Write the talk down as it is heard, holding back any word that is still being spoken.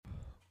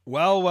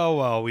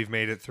Well, we've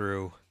made it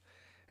through.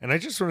 And I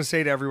just want to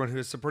say to everyone who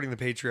is supporting the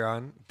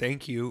Patreon,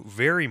 thank you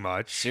very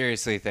much.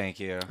 Seriously, thank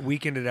you.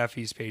 Weekend at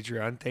Effie's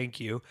Patreon,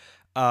 thank you.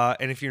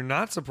 And if you're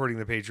not supporting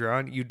the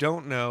Patreon, you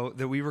don't know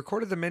that we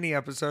recorded the mini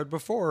episode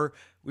before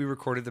we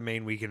recorded the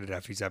main Weekend at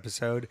Effie's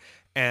episode.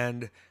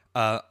 And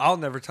I'll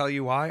never tell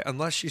you why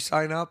unless you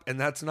sign up. And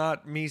that's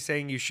not me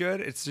saying you should.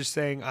 It's just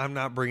saying I'm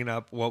not bringing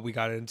up what we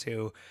got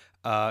into.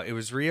 It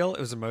was real. It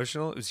was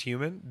emotional. It was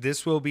human.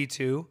 This will be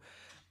too.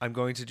 I'm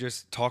going to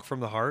just talk from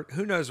the heart.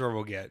 Who knows where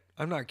we'll get?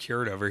 I'm not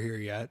cured over here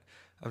yet.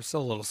 I'm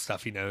still a little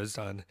stuffy nosed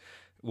on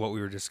what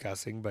we were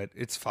discussing, but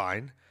it's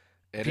fine.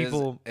 It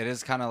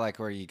is kind of like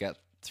where you get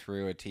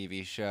through a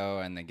TV show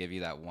and they give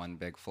you that one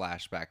big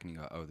flashback and you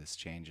go, "Oh, this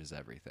changes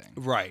everything."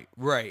 Right.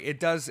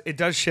 It does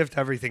shift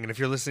everything. And if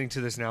you're listening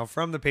to this now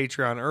from the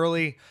Patreon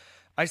early,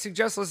 I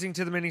suggest listening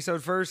to the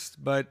minisode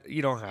first, but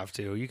you don't have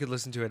to. You could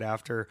listen to it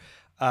after.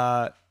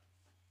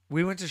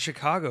 We went to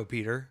Chicago,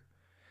 Peter.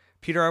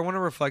 Peter, I want to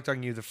reflect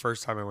on you the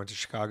first time I went to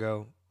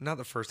Chicago. Not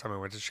the first time I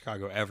went to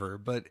Chicago ever,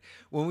 but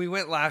when we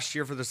went last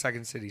year for the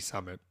Second City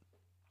Summit.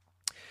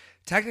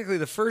 Technically,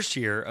 the first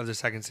year of the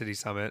Second City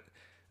Summit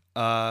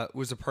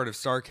was a part of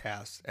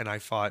StarCast, and I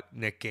fought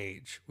Nick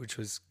Gage, which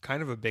was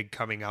kind of a big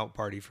coming out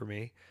party for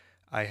me.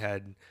 I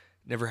had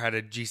never had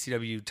a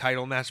GCW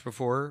title match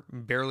before.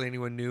 Barely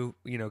anyone knew,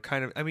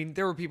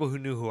 there were people who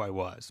knew who I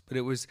was, but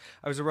I was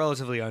a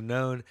relatively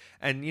unknown.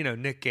 And,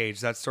 Nick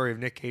Gage, that story of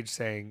Nick Gage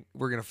saying,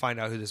 we're going to find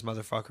out who this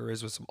motherfucker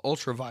is with some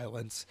ultra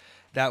violence.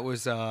 That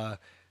was a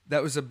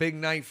big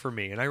night for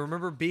me. And I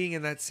remember being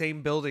in that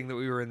same building that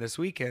we were in this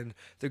weekend,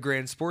 the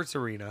Grand Sports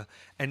Arena.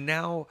 And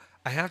now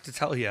I have to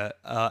tell you,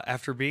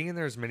 after being in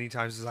there as many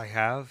times as I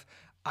have,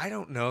 I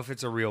don't know if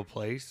it's a real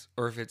place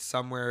or if it's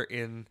somewhere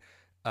in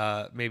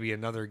maybe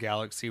another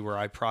galaxy where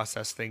I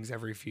process things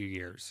every few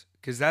years.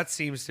 Because that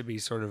seems to be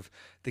sort of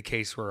the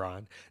case we're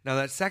on. Now,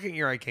 that second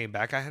year I came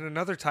back, I had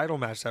another title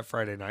match that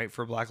Friday night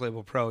for Black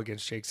Label Pro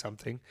against Jake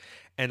Something.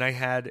 And I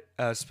had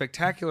a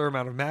spectacular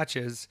amount of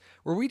matches.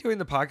 Were we doing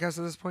the podcast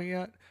at this point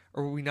yet?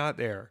 Or were we not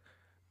there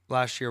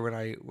last year when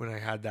I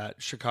had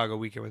that Chicago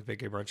weekend with Big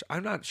Gay Brunch?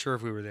 I'm not sure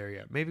if we were there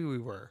yet. Maybe we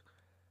were.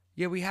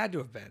 Yeah, we had to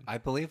have been. I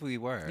believe we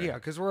were. Yeah,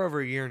 because we're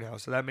over a year now,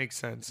 so that makes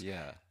sense.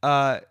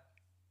 Yeah.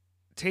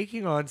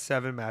 Taking on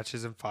 7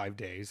 matches in 5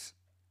 days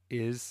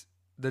is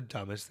the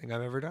dumbest thing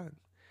I've ever done.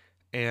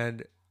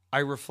 And I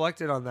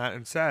reflected on that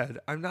and said,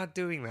 I'm not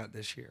doing that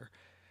this year.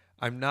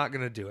 I'm not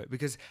going to do it.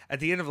 Because at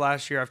the end of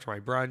last year after my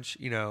brunch,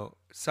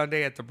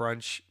 Sunday at the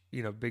brunch,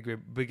 Big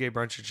Gay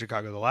Brunch in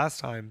Chicago the last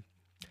time,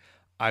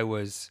 I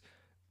was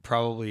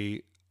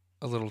probably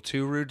a little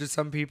too rude to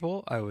some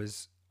people. I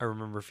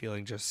remember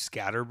feeling just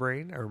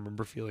scatterbrained. I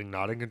remember feeling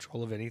not in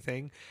control of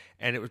anything.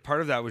 And it was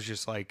part of that was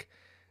just like,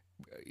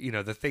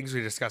 the things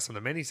we discussed on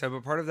the mini side,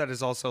 but part of that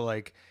is also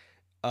like,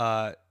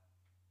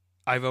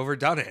 I've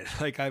overdone it.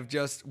 Like I've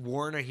just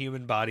worn a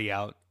human body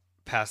out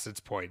past its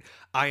point.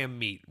 I am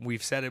meat.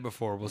 We've said it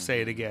before. We'll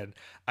say it again.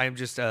 I am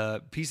just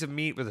a piece of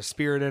meat with a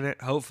spirit in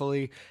it,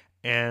 hopefully.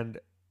 And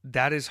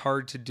that is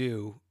hard to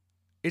do.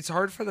 It's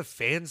hard for the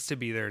fans to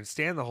be there and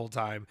stand the whole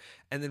time.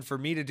 And then for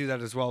me to do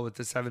that as well with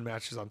the 7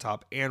 matches on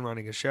top and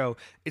running a show,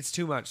 it's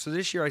too much. So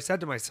this year I said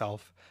to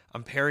myself,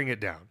 I'm paring it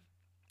down.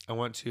 I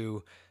want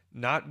to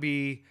not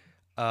be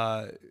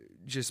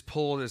just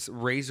pulled as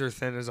razor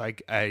thin as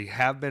I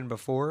have been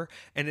before.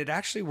 And it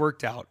actually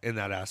worked out in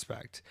that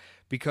aspect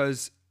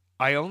because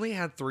I only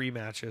had 3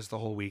 matches the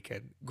whole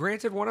weekend.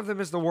 Granted, one of them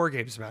is the War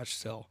Games match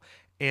still.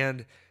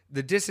 And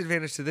the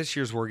disadvantage to this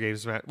year's War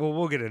Games match, well,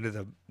 we'll get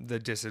into the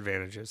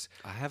disadvantages.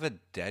 I have a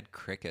dead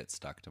cricket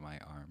stuck to my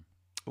arm.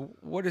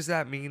 What does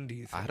that mean, do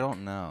you think? I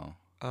don't know.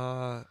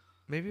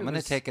 Maybe I'm going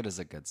to take it as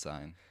a good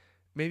sign.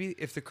 Maybe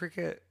if the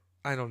cricket,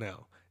 I don't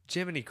know.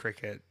 Jiminy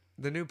Cricket,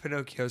 the new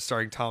Pinocchio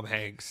starring Tom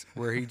Hanks,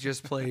 where he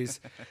just plays.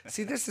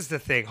 See, this is the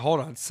thing. Hold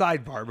on.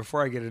 Sidebar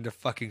before I get into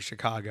fucking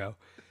Chicago.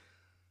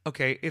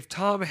 Okay, if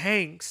Tom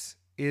Hanks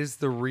is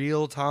the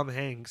real Tom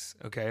Hanks,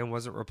 okay, and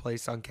wasn't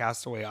replaced on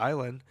Castaway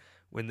Island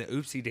when the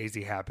oopsie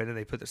daisy happened and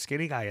they put the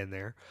skinny guy in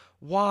there,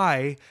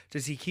 why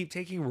does he keep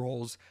taking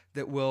roles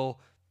that will,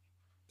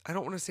 I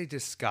don't want to say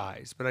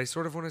disguise, but I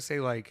sort of want to say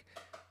like,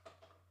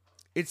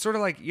 it's sort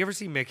of like, you ever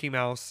see Mickey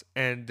Mouse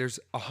and there's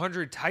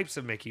 100 types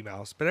of Mickey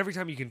Mouse, but every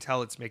time you can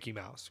tell it's Mickey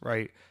Mouse,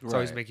 right? It's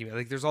always Mickey Mouse.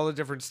 Like there's all the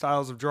different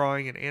styles of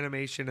drawing and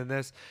animation and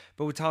this,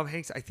 but with Tom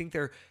Hanks, I think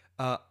they're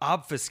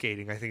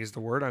obfuscating, I think is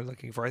the word I'm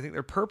looking for. I think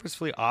they're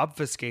purposefully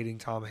obfuscating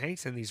Tom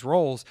Hanks in these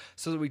roles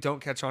so that we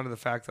don't catch on to the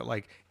fact that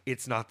like,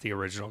 it's not the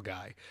original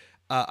guy.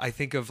 I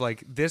think of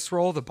like this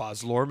role, the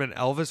Baz Luhrmann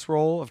Elvis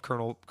role of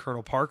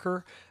Colonel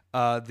Parker,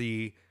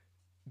 the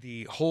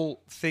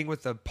whole thing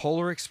with the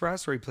Polar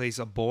Express where he plays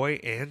a boy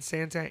and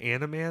Santa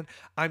and a man.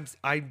 I'm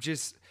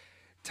just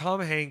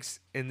Tom Hanks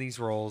in these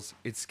roles.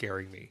 It's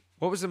scaring me.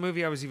 What was the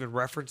movie I was even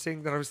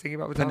referencing that I was thinking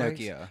about with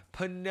Pinocchio. Tom Hanks?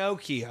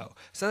 Pinocchio.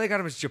 So they got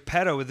him as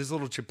Geppetto with his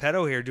little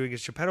Geppetto hair doing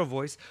his Geppetto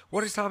voice.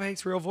 What is Tom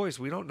Hanks' real voice?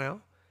 We don't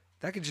know.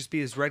 That could just be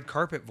his red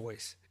carpet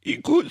voice. He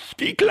could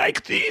speak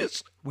like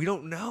this. We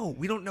don't know.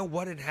 We don't know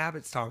what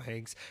inhabits Tom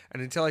Hanks.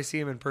 And until I see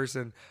him in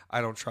person,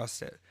 I don't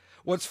trust it.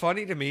 What's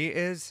funny to me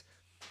is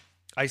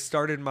I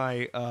started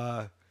my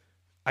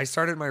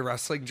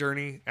wrestling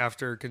journey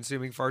after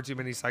consuming far too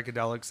many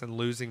psychedelics and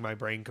losing my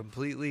brain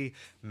completely,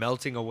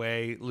 melting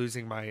away,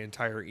 losing my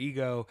entire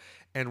ego,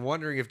 and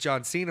wondering if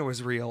John Cena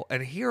was real.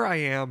 And here I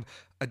am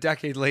a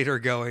decade later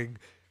going,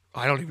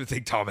 I don't even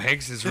think Tom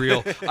Hanks is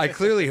real. I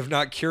clearly have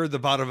not cured the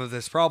bottom of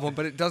this problem,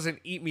 but it doesn't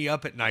eat me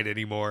up at night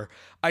anymore.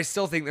 I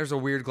still think there's a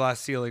weird glass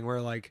ceiling where,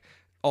 like,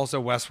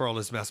 also Westworld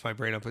has messed my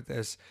brain up with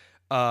this.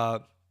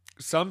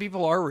 Some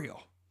people are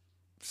real.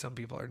 Some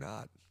people are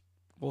not.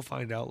 We'll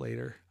find out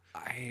later.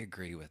 I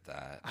agree with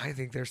that. I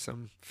think there's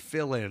some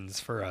fill-ins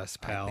for us,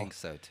 pal. I think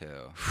so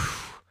too.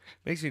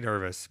 Makes me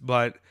nervous,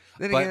 but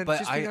then again,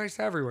 just be nice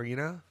to everyone, you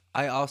know?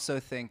 I also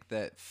think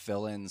that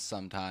fill-ins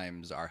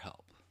sometimes are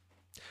help.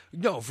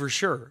 No, for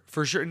sure.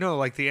 For sure. No,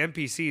 like the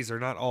NPCs are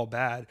not all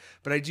bad,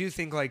 but I do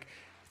think, like,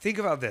 think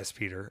about this,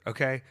 Peter,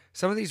 okay?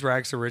 Some of these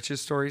rags to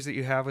riches stories that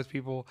you have with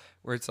people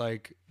where it's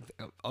like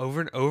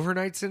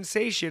overnight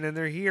sensation and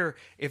they're here.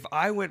 If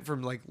I went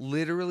from, like,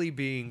 literally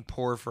being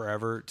poor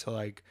forever to,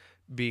 like,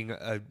 being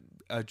a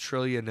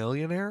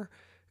trillionillionaire,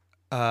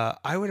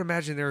 I would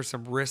imagine there are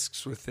some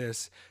risks with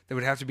this that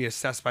would have to be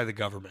assessed by the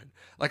government.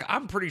 Like,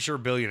 I'm pretty sure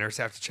billionaires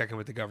have to check in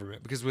with the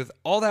government because with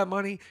all that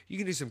money, you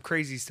can do some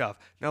crazy stuff.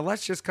 Now,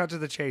 let's just cut to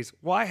the chase.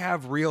 Why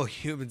have real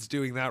humans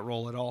doing that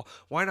role at all?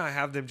 Why not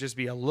have them just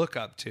be a look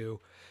up to,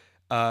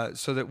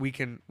 so that we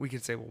can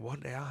say, well, one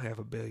day I'll have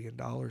 $1 billion.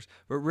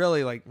 But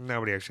really, like,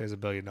 nobody actually has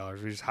 $1 billion.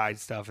 We just hide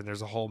stuff, and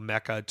there's a whole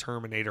mecha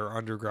Terminator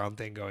underground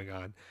thing going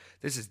on.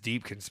 This is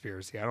deep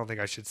conspiracy. I don't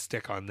think I should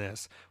stick on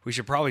this. We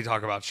should probably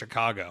talk about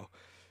Chicago.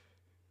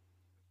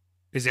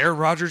 Is Aaron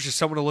Rodgers just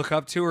someone to look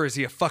up to, or is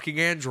he a fucking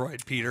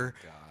android, Peter?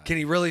 God. Can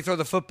he really throw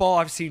the football?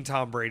 I've seen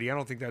Tom Brady. I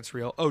don't think that's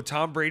real. Oh,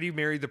 Tom Brady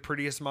married the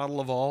prettiest model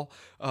of all?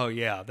 Oh,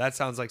 yeah. That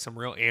sounds like some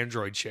real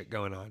android shit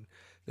going on.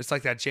 It's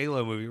like that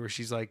J-Lo movie where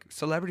she's like,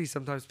 celebrities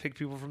sometimes pick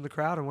people from the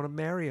crowd and want to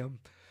marry them.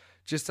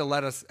 Just to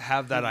let us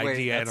have that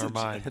idea in our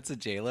mind. That's a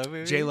J-Lo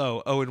movie?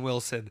 J-Lo, Owen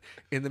Wilson,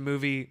 in the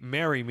movie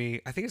Marry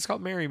Me. I think it's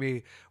called Marry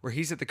Me, where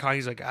he's at the con.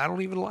 He's like, I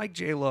don't even like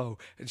J-Lo.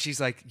 And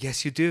she's like,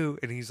 yes, you do.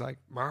 And he's like,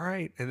 all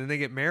right. And then they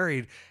get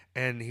married.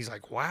 And he's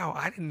like, wow,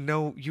 I didn't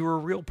know you were a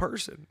real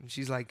person. And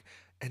she's like,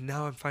 and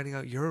now I'm finding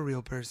out you're a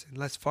real person.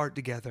 Let's fart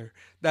together.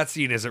 That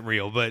scene isn't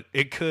real, but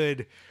it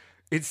could.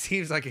 It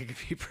seems like it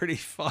could be pretty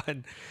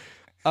fun.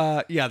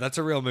 Yeah, that's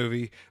a real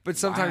movie. But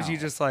sometimes you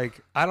just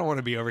like, I don't want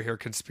to be over here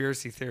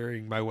conspiracy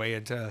theorying my way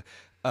into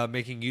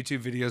making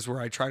YouTube videos where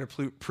I try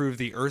to prove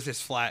the earth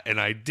is flat and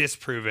I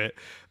disprove it.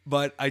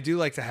 But I do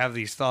like to have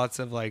these thoughts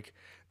of like,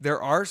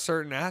 there are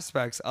certain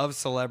aspects of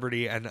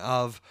celebrity and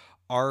of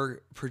our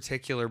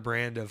particular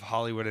brand of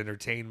Hollywood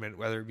entertainment,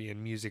 whether it be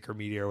in music or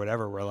media or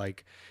whatever, where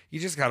like, you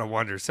just got to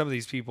wonder some of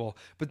these people,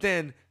 but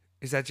then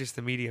is that just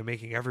the media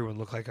making everyone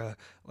look like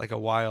a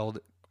wild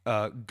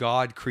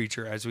God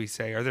creature, as we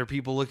say? Are there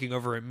people looking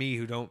over at me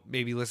who don't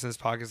maybe listen to this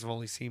podcast have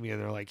only seen me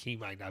and they're like, he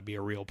might not be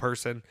a real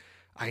person?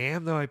 I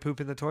am, though. I poop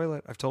in the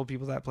toilet. I've told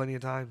people that plenty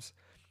of times.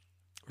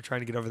 We're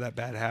trying to get over that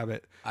bad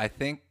habit. I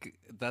think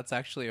that's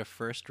actually a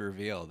first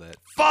reveal that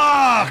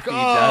fuck he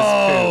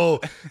does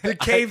poop. The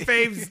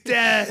kayfabe's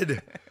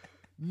dead.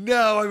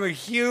 No, I'm a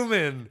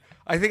human.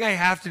 I think I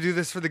have to do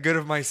this for the good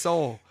of my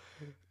soul.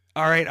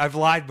 All right, I've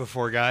lied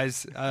before,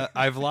 guys.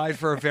 I've lied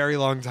for a very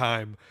long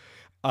time.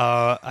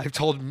 I've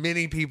told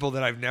many people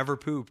that I've never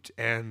pooped,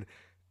 and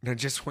I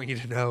just want you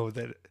to know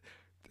that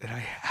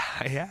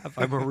I have.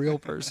 I'm a real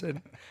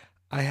person.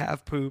 I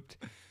have pooped.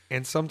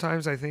 And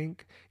sometimes I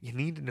think you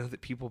need to know that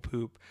people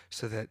poop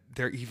so that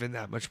they're even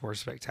that much more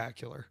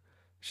spectacular.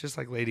 It's just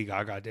like Lady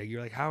Gaga did.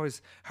 You're like, how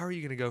are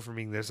you going to go from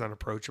being this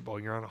unapproachable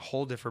and you're on a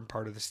whole different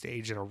part of the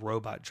stage in a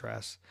robot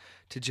dress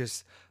to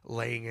just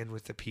laying in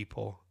with the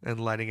people and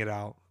letting it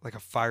out like a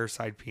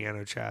fireside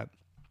piano chat?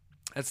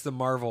 That's the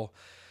marvel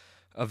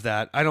of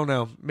that. I don't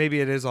know.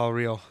 Maybe it is all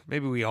real.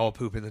 Maybe we all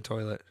poop in the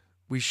toilet.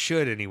 We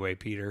should anyway,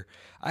 Peter.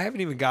 I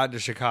haven't even gotten to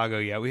Chicago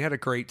yet. We had a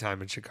great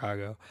time in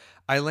Chicago.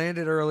 I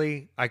landed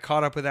early. I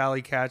caught up with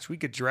Alley Catch. We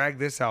could drag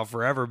this out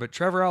forever, but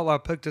Trevor Outlaw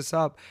picked us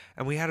up,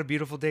 and we had a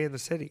beautiful day in the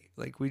city.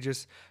 Like, we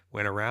just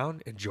went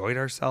around, enjoyed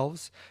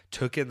ourselves,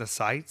 took in the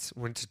sights,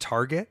 went to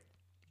Target.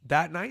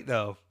 That night,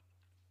 though,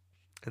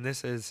 and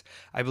this is,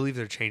 I believe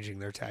they're changing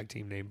their tag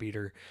team name,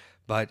 Peter,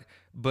 but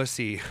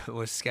Bussy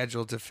was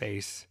scheduled to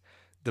face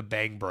the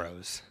Bang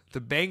Bros. The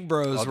Bang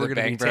Bros were going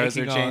to be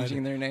taking on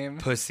changing their name.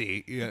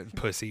 Bussy.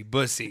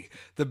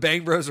 The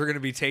Bang Bros were going to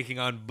be taking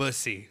on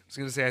Bussy. I was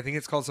going to say I think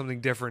it's called something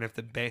different. If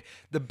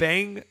the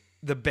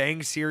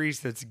Bang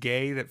series that's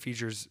gay that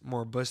features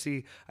more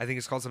Bussy, I think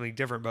it's called something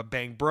different. But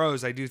Bang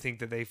Bros, I do think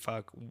that they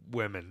fuck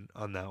women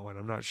on that one.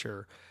 I'm not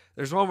sure.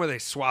 There's one where they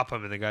swap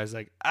them and the guy's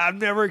like, I've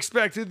never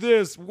expected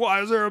this. Why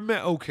is there a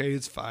man? Okay,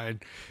 it's fine.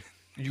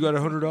 You got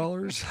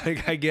 $100?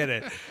 Like, I get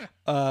it.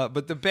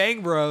 But the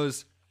Bang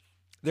Bros,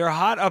 they're a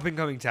hot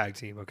up-and-coming tag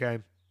team, okay?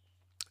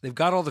 They've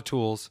got all the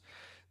tools.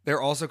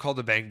 They're also called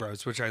the Bang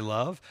Bros, which I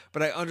love,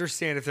 but I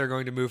understand if they're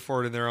going to move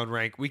forward in their own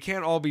rank. We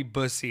can't all be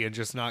bussy and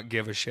just not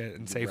give a shit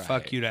and say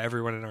fuck Right. you to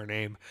everyone in our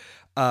name.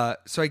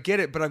 So I get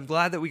it, but I'm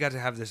glad that we got to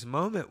have this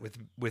moment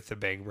with the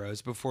Bang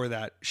Bros before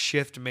that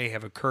shift may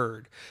have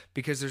occurred,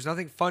 because there's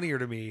nothing funnier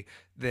to me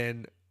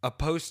than a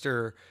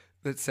poster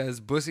that says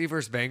Bussy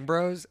versus Bang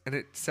Bros, and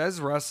it says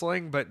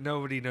wrestling, but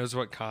nobody knows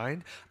what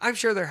kind. I'm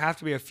sure there have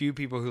to be a few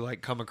people who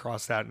like come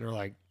across that and are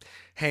like,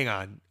 hang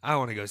on, I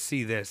want to go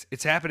see this.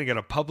 It's happening at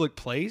a public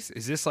place.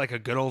 Is this like a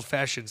good old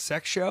fashioned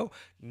sex show?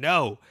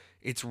 No,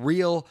 it's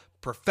real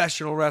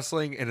professional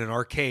wrestling in an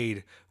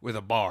arcade with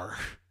a bar.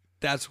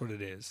 That's what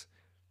it is.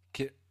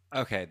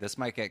 Okay, this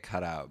might get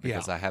cut out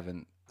because Yeah. I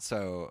haven't.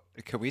 So,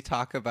 could we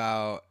talk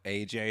about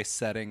AJ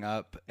setting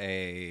up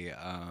a?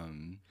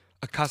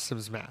 A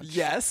customs match.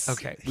 Yes.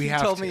 Okay, He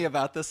told me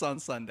about this on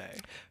Sunday.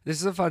 This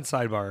is a fun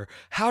sidebar.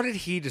 How did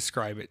he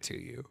describe it to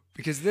you?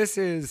 Because this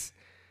is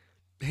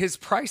his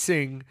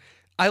pricing.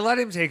 I let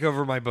him take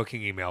over my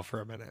booking email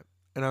for a minute.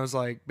 And I was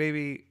like,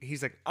 baby,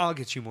 he's like, I'll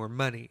get you more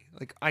money.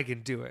 Like, I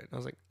can do it. And I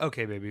was like,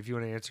 okay, baby, if you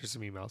want to answer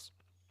some emails.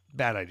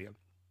 Bad idea.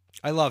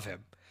 I love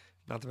him.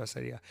 Not the best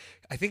idea.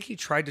 I think he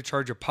tried to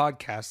charge a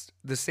podcast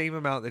the same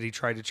amount that he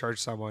tried to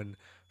charge someone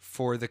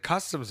for the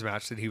customs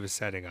match that he was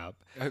setting up.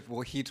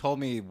 Well, he told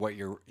me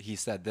he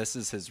said this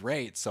is his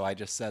rate, so I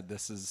just said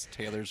this is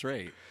Taylor's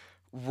rate,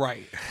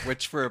 Right.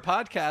 which for a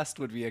podcast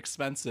would be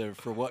expensive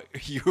for what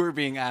you were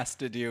being asked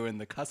to do in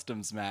the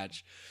customs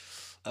match.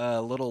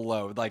 A little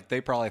low. Like they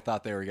probably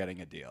thought they were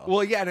getting a deal.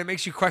 Well, yeah, and it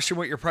makes you question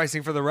what you're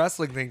pricing for the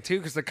wrestling thing too,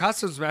 because the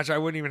customs match, I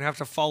wouldn't even have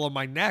to follow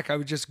my neck. I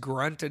would just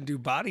grunt and do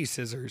body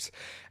scissors.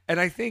 And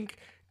I think,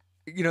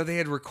 they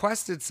had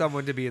requested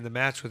someone to be in the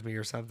match with me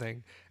or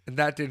something, and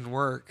that didn't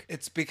work.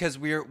 It's because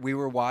we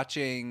were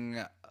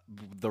watching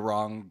the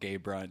wrong gay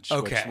brunch,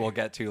 Okay. which we'll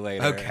get to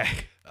later. Okay.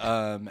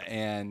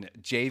 And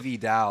JV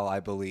Dow, I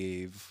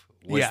believe,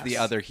 was the Yes.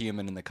 other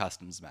human in the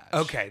customs match.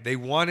 Okay, they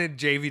wanted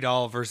JV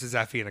Doll versus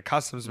Effie in a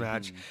customs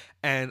match,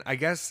 and I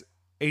guess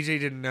AJ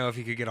didn't know if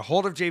he could get a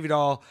hold of JV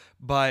Doll,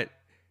 but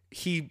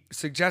he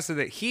suggested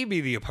that he be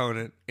the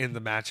opponent in the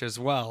match as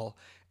well,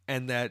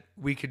 and that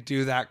we could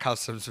do that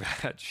customs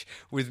match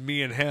with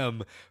me and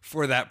him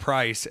for that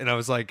price. And I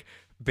was like,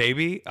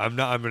 baby, I'm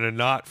gonna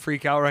not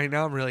freak out right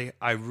now.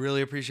 I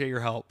really appreciate your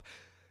help.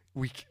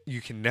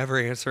 You can never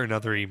answer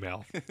another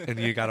email, and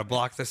you got to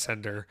block the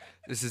sender.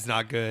 This is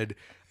not good.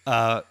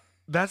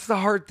 That's the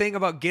hard thing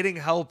about getting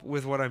help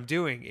with what I'm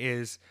doing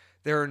is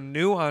there are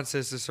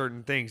nuances to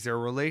certain things. There are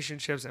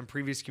relationships and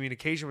previous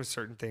communication with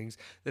certain things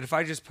that if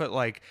I just put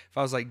if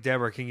I was like,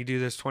 Deborah, can you do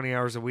this 20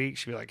 hours a week?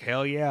 She'd be like,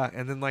 hell yeah.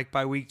 And then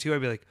by week 2,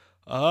 I'd be like,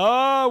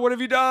 oh, what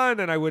have you done?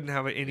 And I wouldn't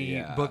have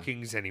any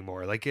bookings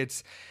anymore.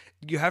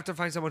 You have to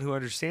find someone who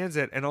understands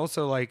it. And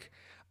also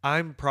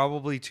I'm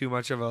probably too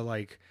much of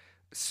a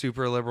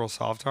super liberal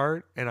soft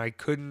heart, and I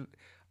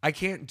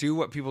can't do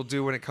what people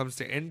do when it comes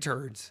to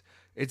interns.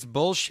 It's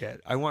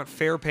bullshit. I want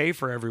fair pay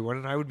for everyone,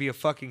 and I would be a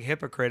fucking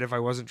hypocrite if I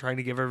wasn't trying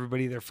to give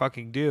everybody their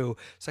fucking due.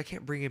 So I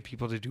can't bring in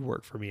people to do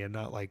work for me and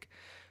not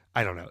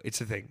I don't know. It's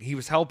a thing. He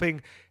was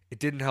helping. It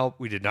didn't help.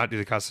 We did not do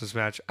the customs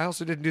match. I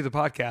also didn't do the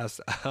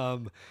podcast.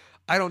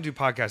 I don't do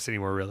podcasts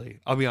anymore, really.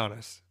 I'll be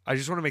honest. I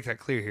just want to make that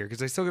clear here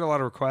because I still get a lot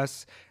of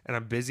requests, and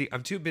I'm busy.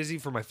 I'm too busy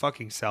for my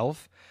fucking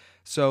self.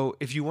 So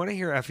if you want to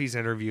hear Effie's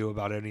interview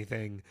about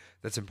anything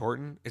that's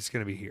important, it's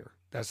going to be here.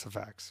 That's the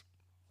facts.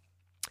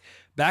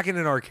 Back in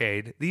an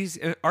arcade, these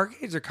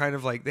arcades are kind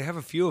of they have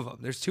a few of them.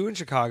 There's 2 in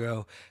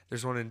Chicago.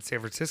 There's one in San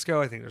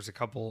Francisco. I think there's a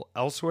couple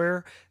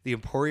elsewhere, the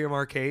Emporium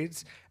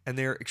arcades, and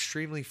they're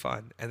extremely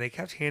fun. And they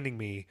kept handing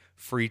me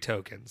free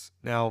tokens.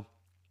 Now,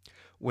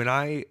 when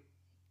I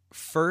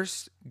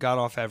first got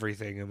off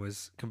everything and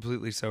was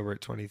completely sober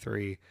at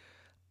 23,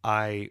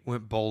 I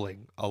went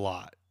bowling a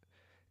lot.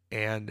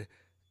 And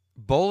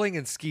bowling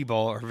and skee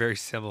ball are very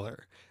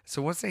similar.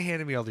 So once they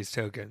handed me all these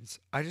tokens,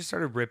 I just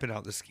started ripping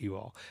out the skee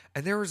ball.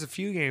 And there was a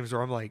few games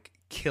where I'm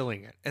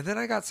killing it. And then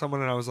I got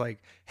someone and I was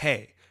like,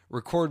 hey,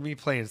 record me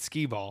playing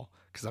skee ball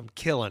because I'm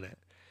killing it.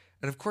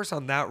 And of course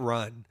on that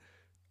run,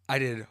 I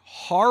did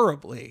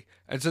horribly.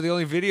 And so the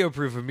only video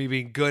proof of me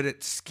being good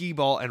at skee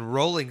ball and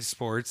rolling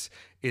sports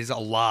is a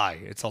lie.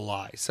 It's a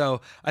lie.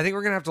 So I think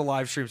we're going to have to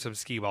live stream some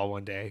skee ball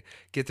one day.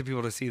 Get the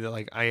people to see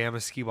that I am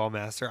a skee ball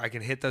master. I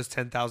can hit those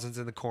 10,000s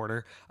in the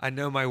corner. I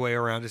know my way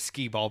around a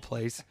skee ball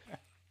place.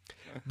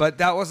 But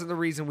that wasn't the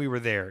reason we were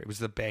there. It was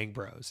the Bang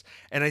Bros.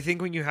 And I think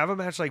when you have a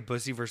match like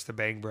Bussy versus the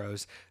Bang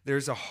Bros,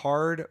 there's a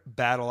hard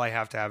battle I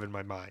have to have in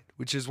my mind,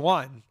 which is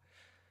one,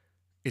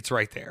 it's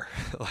right there.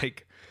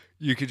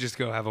 You could just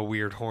go have a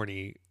weird,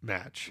 horny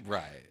match.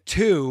 Right.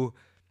 2,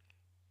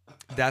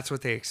 that's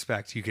what they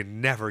expect. You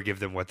can never give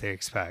them what they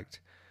expect.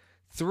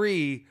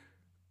 3,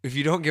 if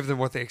you don't give them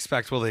what they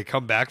expect, will they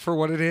come back for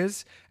what it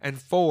is?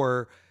 And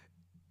 4,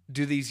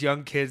 do these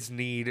young kids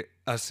need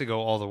us to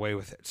go all the way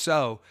with it?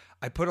 So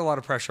I put a lot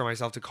of pressure on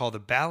myself to call the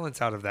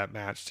balance out of that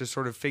match to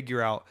sort of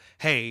figure out,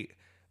 hey,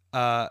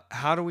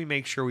 how do we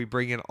make sure we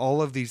bring in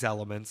all of these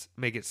elements,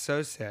 make it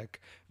so sick,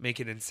 make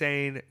it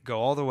insane, go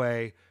all the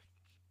way?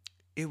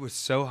 it was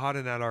so hot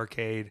in that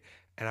arcade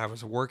and I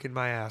was working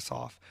my ass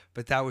off.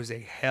 But that was a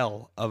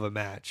hell of a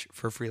match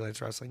for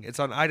freelance wrestling. It's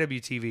on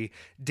IWTV.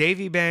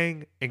 Davey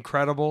Bang,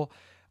 incredible.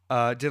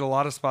 Did a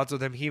lot of spots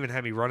with him. He even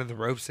had me running the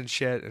ropes and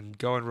shit and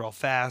going real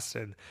fast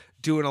and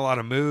doing a lot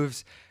of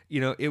moves.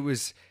 You know, it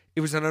was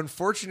an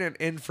unfortunate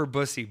end for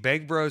Bussy.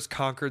 Bang Bros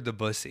conquered the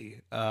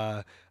Bussy.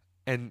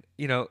 And,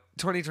 you know,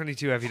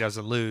 2022 Effie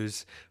doesn't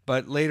lose,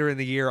 but later in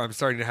the year, I'm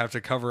starting to have to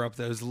cover up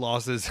those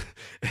losses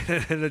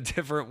in a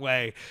different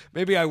way.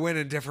 Maybe I win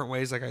in different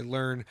ways, like I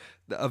learn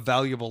a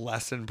valuable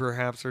lesson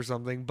perhaps or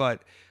something.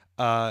 But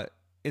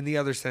in the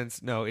other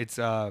sense, no, it's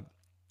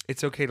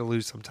okay to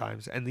lose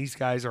sometimes. And these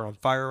guys are on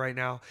fire right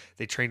now.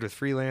 They trained with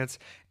freelance.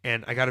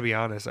 And I got to be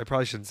honest, I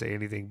probably shouldn't say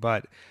anything,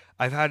 but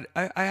I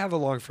have a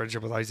long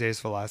friendship with Isaias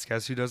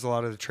Velasquez, who does a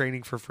lot of the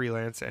training for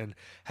freelance and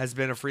has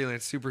been a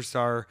freelance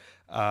superstar.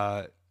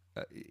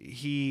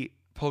 He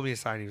pulled me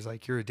aside and he was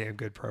like, "You're a damn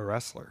good pro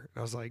wrestler." And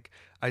I was like,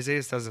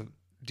 Isaias doesn't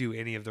do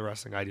any of the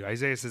wrestling I do.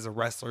 Isaias is a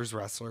wrestler's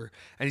wrestler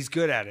and he's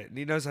good at it and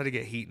he knows how to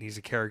get heat and he's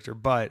a character.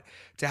 But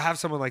to have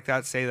someone like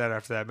that say that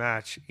after that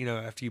match, you know,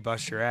 after you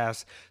bust your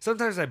ass,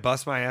 sometimes I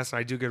bust my ass and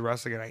I do good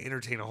wrestling and I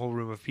entertain a whole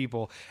room of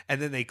people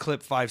and then they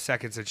clip 5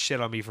 seconds and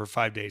shit on me for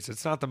 5 days.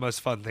 It's not the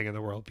most fun thing in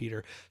the world,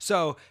 Peter.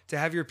 So to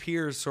have your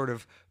peers sort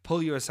of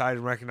pull you aside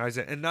and recognize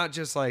it and not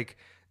just like,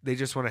 they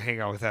just want to hang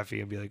out with Effie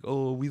and be like,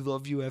 "Oh, we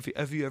love you, Effie.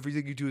 Effie,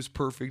 everything you do is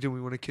perfect and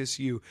we want to kiss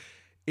you."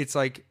 It's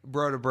like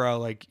bro to bro,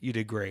 like you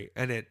did great.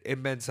 And it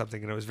meant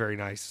something and it was very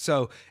nice.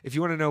 So if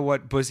you want to know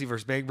what Bussy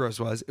vs. Bang Bros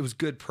was, it was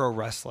good pro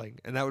wrestling.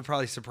 And that would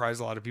probably surprise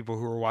a lot of people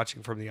who were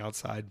watching from the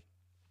outside.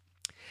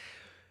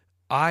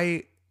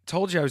 I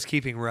told you I was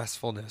keeping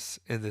restfulness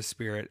in this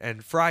spirit.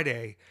 And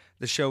Friday,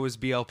 the show was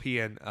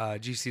BLP and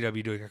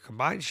GCW doing a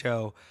combined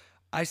show.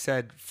 I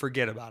said,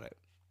 forget about it.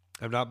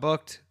 I'm not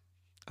booked.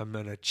 I'm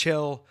going to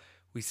chill.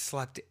 We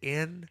slept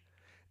in.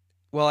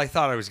 Well, I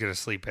thought I was going to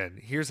sleep in.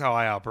 Here's how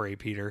I operate,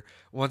 Peter.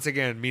 Once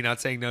again, me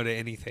not saying no to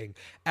anything.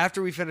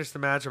 After we finish the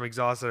match, I'm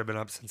exhausted. I've been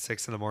up since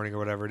 6 in the morning or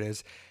whatever it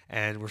is.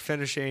 And we're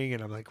finishing,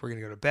 and I'm like, we're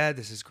going to go to bed.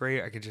 This is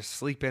great. I can just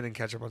sleep in and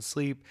catch up on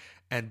sleep.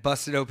 And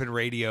Busted Open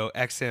Radio,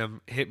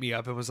 XM, hit me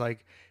up and was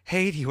like,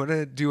 "Hey, do you want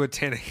to do a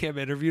 10 a.m.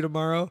 interview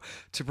tomorrow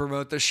to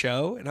promote the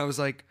show?" And I was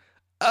like,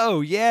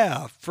 "Oh,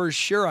 yeah, for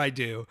sure I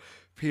do."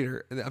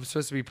 Peter, I'm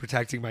supposed to be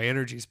protecting my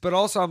energies, but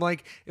also I'm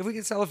like, if we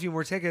can sell a few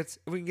more tickets,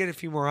 if we can get a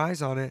few more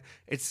eyes on it,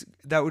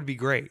 that would be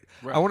great.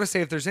 Right. I want to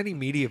say if there's any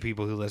media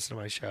people who listen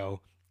to my show,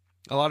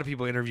 a lot of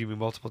people interview me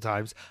multiple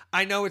times.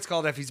 I know it's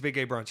called Effie's Big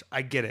Gay Brunch.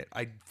 I get it.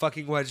 I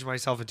fucking wedged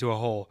myself into a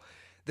hole.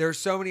 There are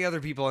so many other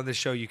people on this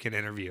show you can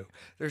interview.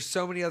 There's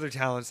so many other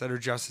talents that are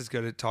just as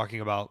good at talking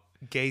about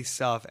gay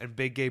stuff and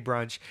Big Gay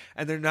Brunch,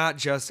 and they're not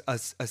just a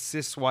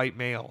cis white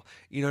male.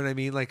 You know what I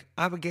mean? Like,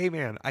 I'm a gay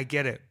man. I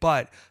get it.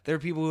 But there are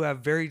people who have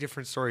very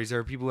different stories. There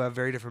are people who have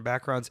very different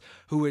backgrounds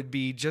who would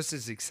be just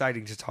as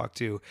exciting to talk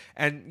to.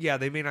 And yeah,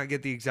 they may not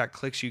get the exact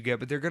clicks you get,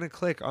 but they're going to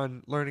click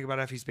on learning about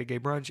Effie's Big Gay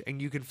Brunch,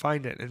 and you can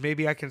find it. And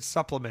maybe I can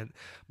supplement.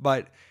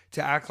 But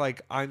to act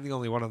like I'm the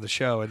only one on the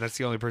show and that's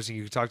the only person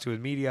you can talk to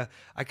in media,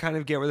 I kind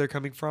of get where they're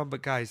coming from.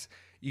 But guys,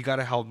 you got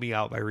to help me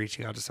out by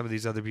reaching out to some of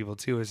these other people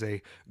too as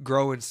they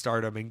grow in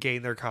stardom and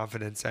gain their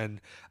confidence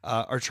and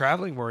are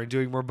traveling more and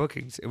doing more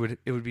bookings. It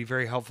would be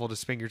very helpful to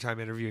spend your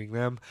time interviewing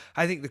them.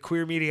 I think the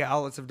queer media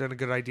outlets have done a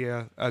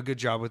good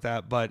job with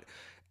that, but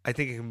I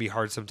think it can be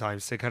hard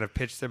sometimes to kind of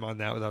pitch them on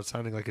that without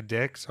sounding like a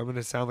dick. So I'm going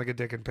to sound like a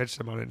dick and pitch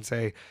them on it and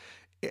say,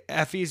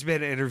 Effie's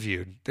been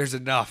interviewed. There's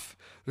enough.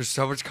 There's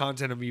so much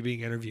content of me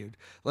being interviewed.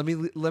 Let me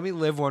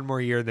live one more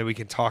year and then we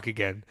can talk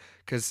again.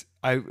 Because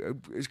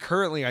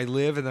currently I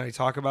live and then I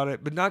talk about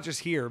it, but not just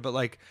here, but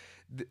like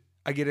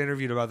I get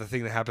interviewed about the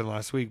thing that happened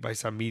last week by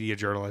some media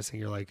journalist, and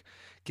you're like,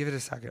 give it a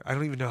second. I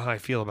don't even know how I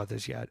feel about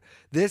this yet.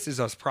 This is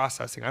us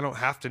processing. I don't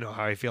have to know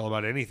how I feel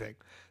about anything.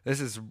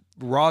 This is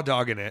raw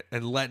dogging it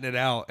and letting it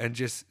out and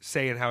just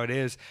saying how it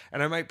is.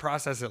 And I might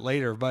process it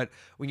later, but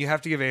when you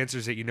have to give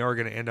answers that you know are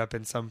going to end up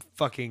in some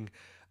fucking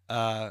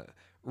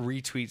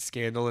retweet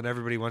scandal and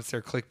everybody wants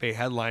their clickbait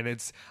headline,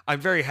 I'm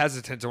very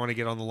hesitant to want to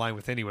get on the line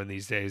with anyone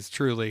these days,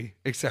 truly,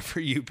 except for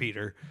you,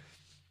 Peter.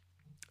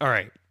 All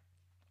right.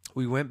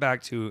 We went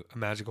back to a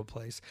magical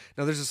place.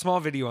 Now, there's a small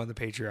video on the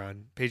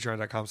Patreon,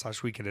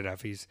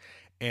 patreon.com/weekend@effies,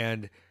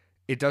 and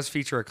it does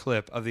feature a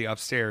clip of the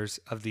upstairs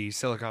of the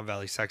Silicon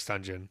Valley sex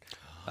dungeon,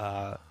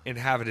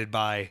 inhabited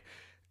by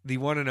the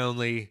one and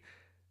only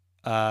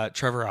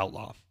Trevor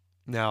Outlaw.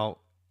 Now,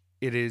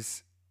 it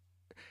is...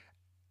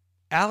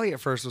 Allie at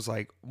first was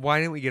like, why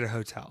didn't we get a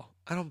hotel?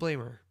 I don't blame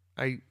her.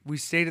 We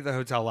stayed at the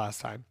hotel last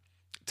time.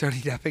 Tony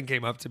Deppen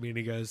came up to me and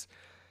he goes,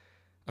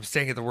 I'm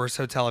staying at the worst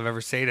hotel I've ever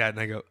stayed at. And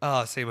I go,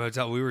 oh, same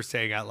hotel we were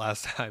staying at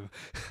last time.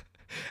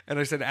 And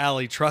I said,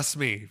 Allie, trust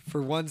me.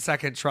 For 1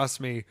 second, trust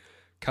me.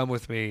 Come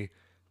with me.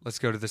 Let's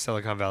go to the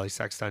Silicon Valley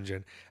sex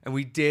dungeon. And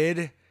we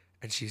did.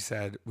 And she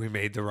said, we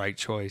made the right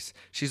choice.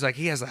 She's like,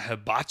 he has a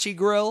hibachi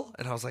grill.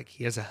 And I was like,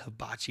 he has a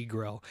hibachi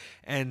grill.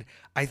 And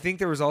I think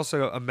there was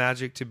also a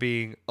magic to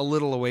being a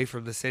little away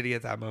from the city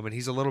at that moment.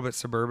 He's a little bit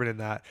suburban in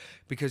that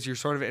because you're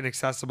sort of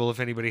inaccessible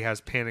if anybody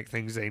has panic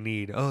things they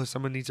need. Oh,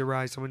 someone needs a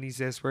ride. Someone needs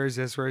this. Where is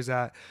this? Where is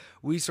that?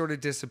 We sort of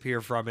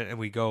disappear from it and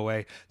we go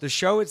away. The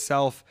show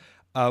itself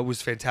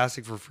was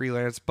fantastic for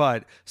freelance,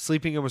 but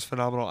sleeping in was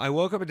phenomenal. I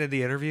woke up and did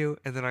the interview,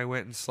 and then I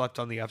went and slept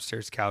on the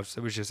upstairs couch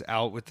that was just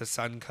out with the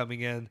sun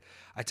coming in.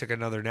 I took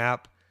another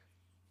nap.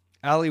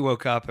 Allie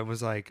woke up and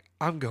was like,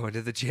 I'm going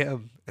to the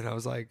gym. And I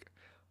was like,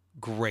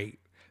 great.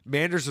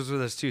 Manders was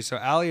with us too. So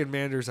Allie and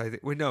Manders,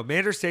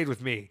 Manders stayed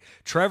with me.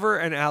 Trevor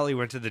and Allie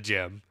went to the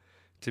gym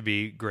to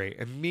be great.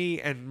 And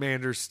me and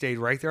Manders stayed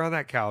right there on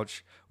that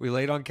couch. We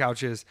laid on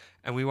couches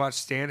and we watched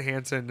Stan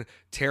Hansen,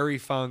 Terry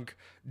Funk,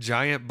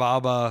 Giant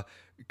Baba,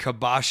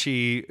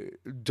 Kabashi,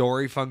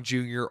 Dory Funk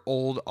Jr.,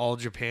 old All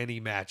Japan-y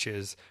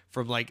matches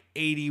from like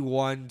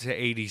 81 to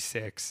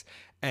 86.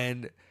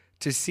 And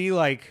to see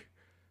like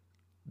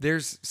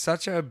there's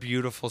such a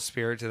beautiful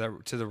spirit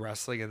to the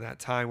wrestling in that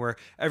time where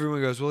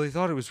everyone goes, well, he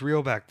thought it was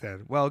real back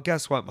then. Well,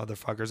 guess what,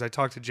 motherfuckers? I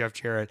talked to Jeff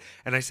Jarrett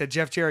and I said,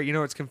 Jeff Jarrett, you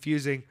know what's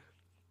confusing?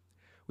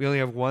 We only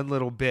have one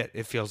little bit,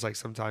 it feels like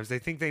sometimes. They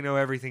think they know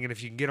everything, and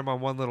if you can get them on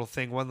one little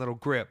thing, one little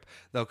grip,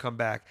 they'll come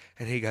back.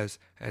 And he goes,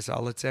 that's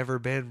all it's ever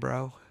been,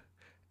 bro.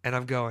 And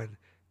I'm going,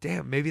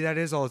 damn, maybe that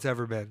is all it's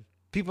ever been.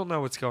 People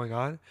know what's going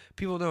on.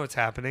 People know what's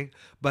happening.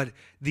 But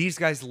these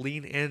guys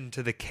lean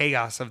into the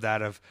chaos of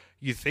that of,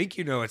 you think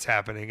you know what's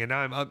happening, and now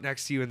I'm up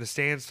next to you in the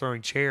stands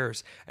throwing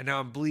chairs, and now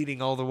I'm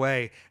bleeding all the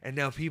way, and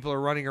now people are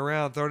running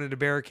around, thrown into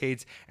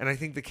barricades. And I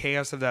think the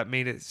chaos of that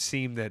made it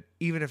seem that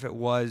even if it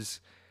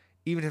was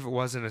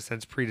in a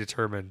sense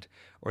predetermined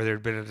or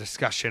there'd been a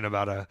discussion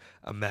about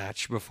a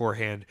match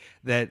beforehand,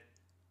 that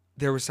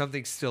there was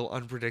something still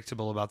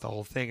unpredictable about the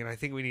whole thing. And I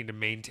think we need to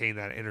maintain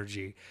that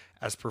energy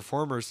as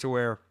performers to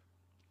where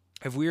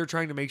if we are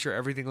trying to make sure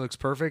everything looks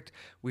perfect,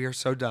 we are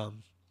so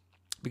dumb.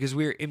 Because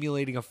we are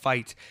emulating a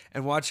fight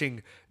and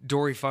watching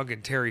Dory Funk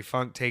and Terry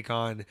Funk take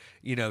on,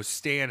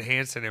 Stan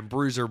Hansen and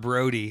Bruiser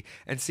Brody,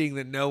 and seeing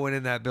that no one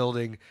in that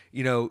building,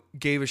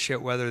 gave a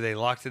shit whether they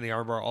locked in the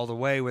armbar all the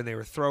way when they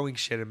were throwing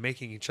shit and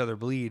making each other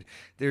bleed.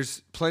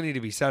 There's plenty to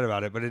be said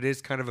about it, but it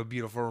is kind of a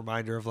beautiful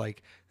reminder of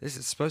like, this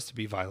is supposed to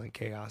be violent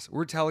chaos.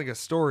 We're telling a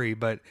story,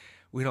 but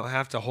we don't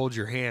have to hold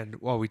your hand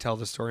while we tell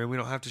the story, and we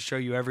don't have to show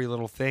you every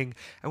little thing,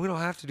 and we don't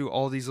have to do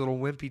all these little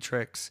wimpy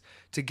tricks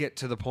to get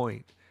to the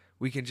point.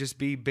 We can just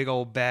be big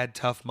old bad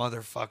tough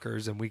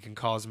motherfuckers and we can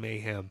cause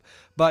mayhem.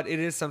 But it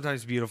is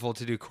sometimes beautiful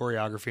to do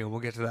choreography, and we'll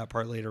get to that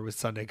part later when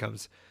Sunday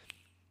comes.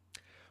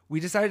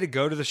 We decided to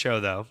go to the show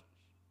though,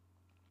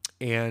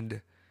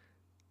 and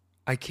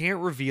I can't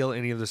reveal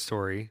any of the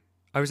story.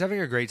 I was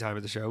having a great time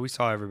at the show. We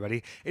saw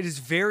everybody. It is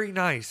very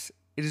nice.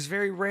 It is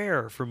very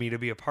rare for me to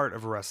be a part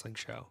of a wrestling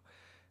show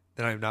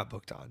that I'm not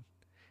booked on.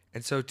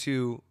 And so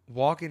to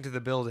walk into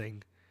the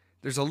building,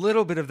 there's a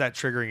little bit of that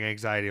triggering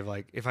anxiety of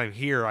like, if I'm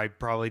here, I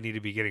probably need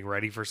to be getting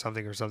ready for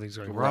something or something's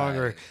going wrong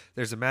or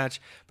there's a match.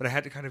 But I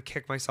had to kind of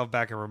kick myself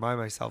back and remind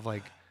myself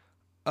like,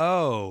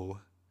 oh,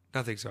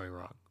 nothing's going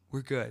wrong.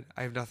 We're good.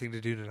 I have nothing to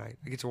do tonight.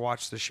 I get to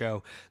watch the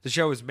show. The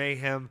show is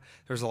mayhem.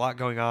 There's a lot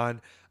going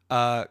on.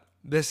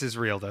 This is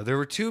real though. There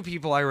were two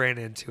people I ran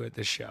into at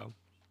this show.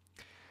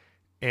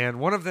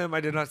 And one of them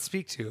I did not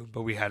speak to,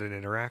 but we had an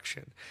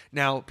interaction.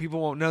 Now, people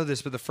won't know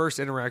this, but the first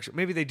interaction,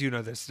 maybe they do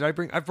know this.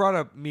 I've brought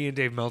up me and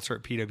Dave Meltzer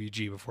at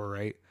PWG before,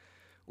 right?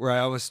 Where I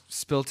almost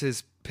spilt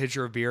his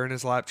pitcher of beer in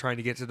his lap trying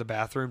to get to the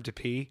bathroom to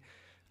pee.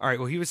 All right,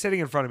 well, he was sitting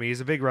in front of me. He's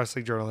a big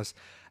wrestling journalist.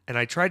 And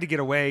I tried to get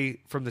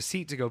away from the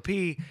seat to go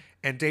pee,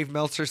 and Dave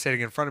Meltzer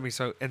sitting in front of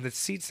me. And the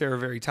seats there are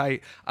very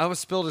tight. I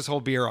almost spilled his whole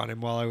beer on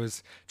him while I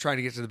was trying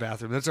to get to the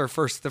bathroom. That's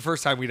the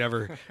first time we'd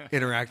ever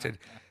interacted.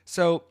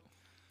 So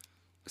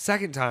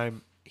second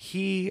time,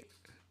 he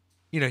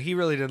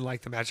really didn't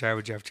like the match I had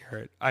with Jeff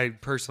Jarrett. I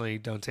personally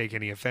don't take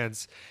any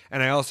offense.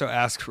 And I also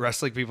ask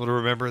wrestling people to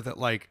remember that,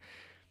 like,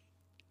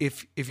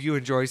 if you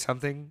enjoy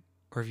something,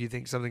 or if you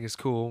think something is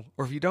cool,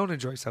 or if you don't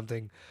enjoy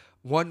something,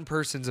 one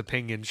person's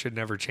opinion should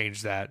never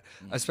change that,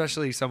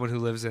 especially someone who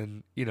lives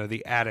in,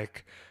 the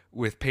attic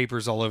with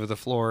papers all over the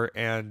floor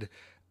and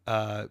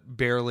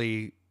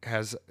barely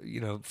has,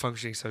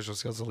 functioning social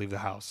skills to leave the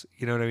house.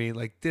 You know what I mean?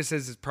 Like, this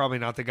is probably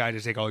not the guy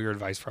to take all your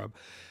advice from.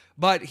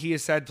 But he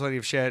has said plenty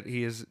of shit.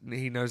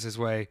 He knows his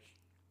way.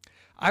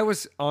 I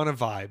was on a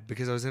vibe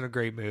because I was in a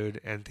great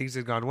mood and things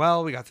had gone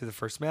well. We got through the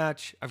first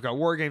match. I've got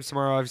War Games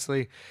tomorrow,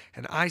 obviously.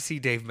 And I see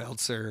Dave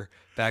Meltzer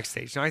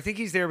backstage. Now, I think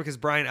he's there because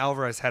Brian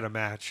Alvarez had a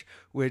match,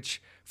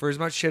 which, for as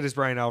much shit as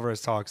Brian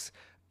Alvarez talks,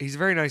 he's a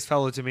very nice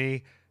fellow to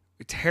me.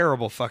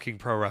 Terrible fucking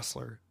pro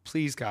wrestler.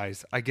 Please,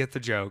 guys, I get the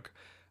joke.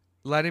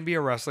 Let him be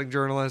a wrestling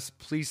journalist.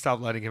 Please stop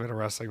letting him in a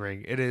wrestling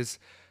ring. It is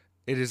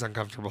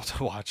uncomfortable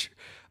to watch.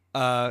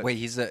 Wait,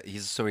 he's a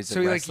he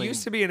like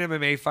used to be an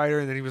MMA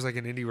fighter, and then he was like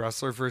an indie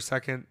wrestler for a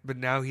second, but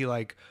now he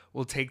like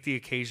will take the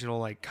occasional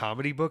like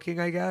comedy booking,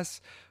 I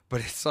guess.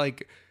 But it's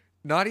like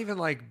not even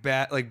like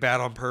bad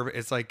on purpose.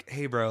 It's like,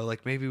 hey bro,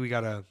 like maybe we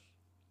gotta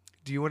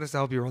do you want us to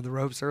help you run the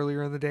ropes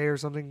earlier in the day or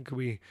something? Could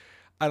we?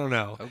 I don't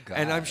know. Oh,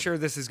 And I'm God. sure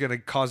this is going to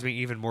cause me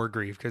even more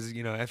grief because,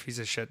 Effie's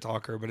a shit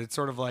talker, but it's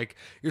sort of like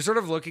you're sort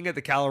of looking at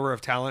the caliber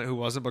of talent who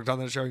wasn't booked on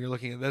that show and you're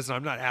looking at this and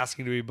I'm not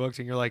asking to be booked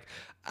and you're like,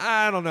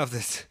 I don't know if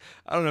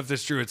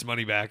this drew its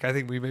money back. I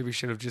think we maybe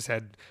should have just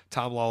had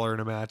Tom Lawler in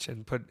a match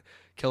and put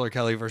Killer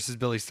Kelly versus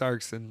Billy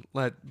Starks and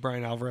let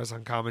Brian Alvarez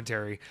on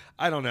commentary.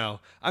 I don't know.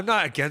 I'm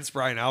not against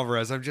Brian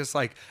Alvarez. I'm just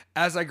like,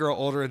 as I grow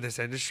older in this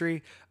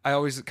industry, I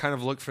always kind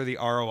of look for the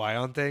ROI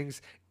on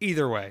things.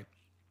 Either way,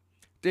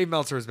 Dave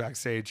Meltzer was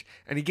backstage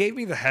and he gave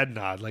me the head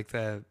nod, like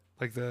there's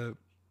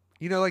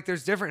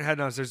different head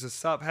nods. There's a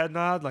sup head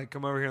nod, like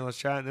come over here and let's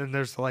chat. And then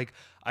there's the like,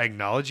 I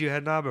acknowledge you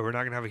head nod, but we're not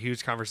going to have a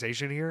huge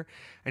conversation here.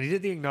 And he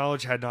did the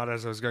acknowledge head nod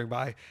as I was going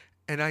by.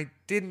 And I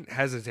didn't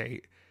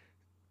hesitate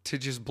to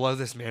just blow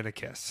this man a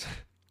kiss.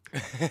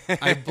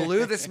 I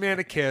blew this man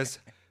a kiss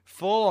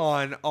full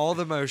on, all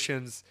the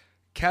motions,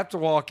 kept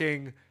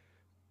walking,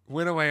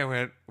 went away and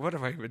went, what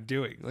am I even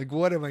doing? Like,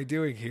 what am I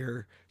doing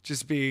here?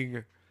 Just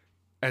being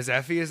as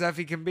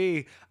Effie can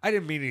be. I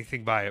didn't mean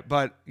anything by it.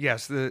 But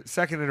yes, the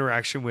second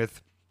interaction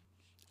with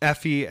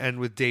Effie and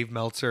with Dave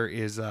Meltzer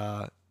is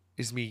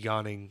me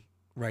yawning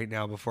right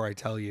now before I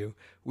tell you,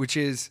 which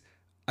is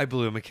I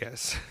blew him a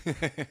kiss.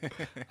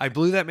 I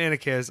blew that man a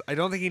kiss. I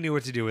don't think he knew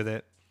what to do with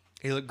it.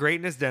 He looked great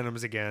in his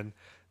denims again.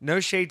 No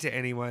shade to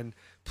anyone.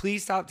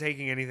 Please stop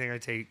taking anything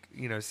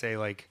I say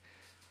like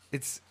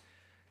it's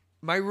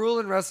my rule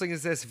in wrestling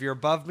is this. If you're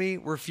above me,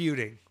 we're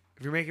feuding.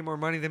 If you're making more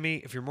money than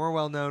me, if you're more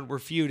well-known, we're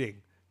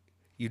feuding.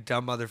 You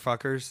dumb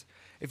motherfuckers.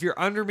 If you're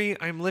under me,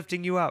 I'm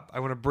lifting you up. I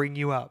want to bring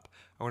you up.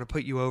 I want to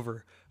put you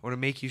over. I want to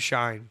make you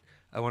shine.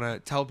 I want to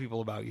tell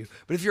people about you.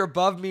 But if you're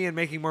above me and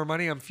making more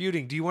money, I'm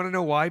feuding. Do you want to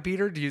know why,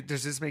 Peter?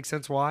 Does this make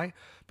sense why?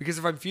 Because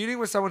if I'm feuding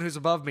with someone who's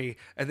above me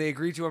and they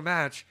agree to a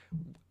match,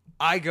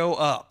 I go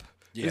up.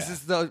 Yeah. This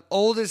is the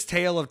oldest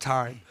tale of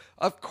time.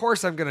 Of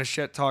course I'm going to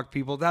shit talk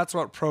people. That's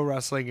what pro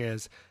wrestling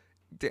is.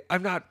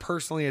 I'm not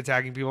personally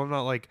attacking people. I'm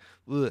not like,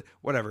 ugh,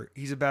 whatever.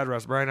 He's a bad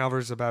wrestler. Brian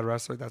Alvarez is a bad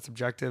wrestler. That's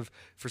objective.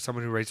 For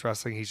someone who rates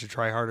wrestling, he should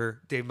try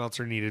harder. Dave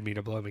Meltzer needed me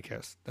to blow him a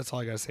kiss. That's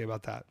all I got to say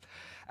about that.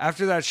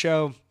 After that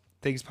show,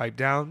 things piped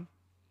down.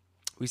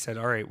 We said,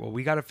 all right, well,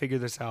 we got to figure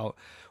this out.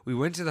 We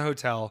went to the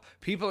hotel.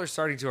 People are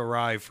starting to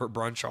arrive for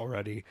brunch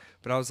already.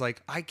 But I was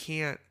like, I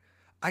can't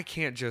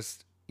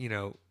just,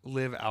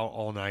 live out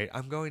all night.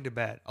 I'm going to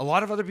bed. A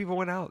lot of other people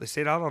went out. They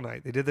stayed out all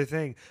night. They did their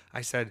thing.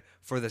 I said,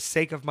 for the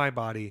sake of my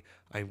body,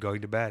 I'm going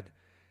to bed.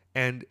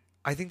 And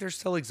I think there's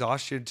still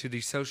exhaustion to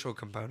the social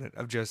component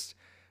of just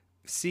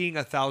seeing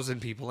 1,000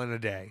 people in a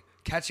day,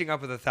 catching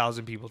up with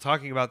 1,000 people,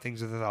 talking about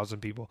things with 1,000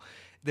 people.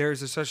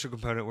 There's a social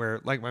component where,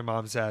 like my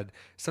mom said,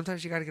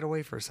 sometimes you got to get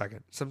away for a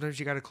second. Sometimes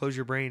you got to close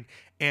your brain.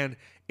 And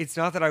it's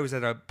not that I was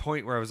at a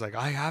point where I was like,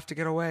 I have to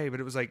get away. But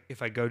it was like,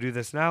 if I go do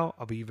this now,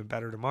 I'll be even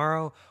better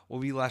tomorrow.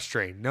 We'll be less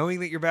strained. Knowing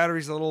that your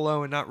battery's a little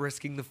low and not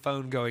risking the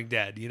phone going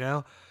dead,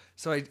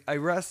 So I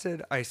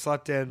rested. I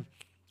slept in.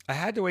 I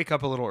had to wake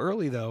up a little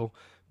early, though,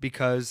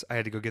 because I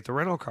had to go get the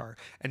rental car.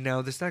 And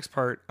now this next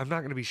part, I'm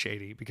not going to be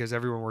shady because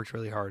everyone worked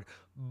really hard.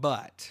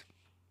 But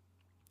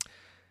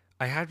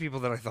I had people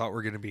that I thought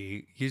were going to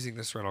be using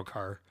this rental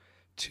car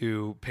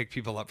to pick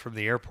people up from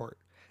the airport.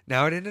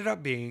 Now, it ended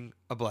up being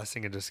a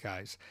blessing in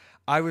disguise.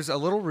 I was a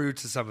little rude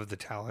to some of the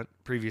talent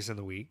previous in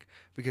the week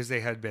because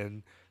they had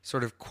been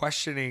sort of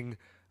questioning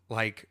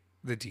like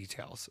the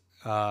details.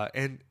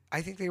 And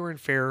I think they were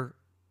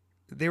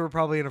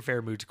probably in a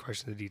fair mood to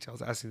question the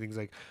details, asking things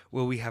like,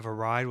 will we have a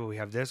ride? Will we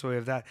have this? Will we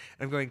have that?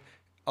 And I'm going,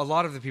 a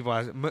lot of the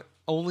people,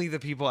 only the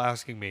people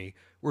asking me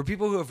were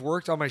people who have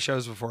worked on my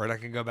shows before. And I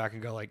can go back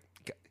and go like,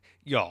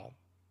 y'all,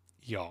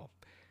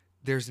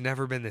 there's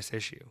never been this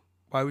issue.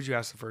 Why would you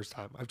ask the first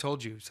time? I've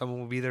told you,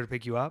 someone will be there to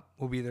pick you up.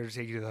 We'll be there to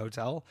take you to the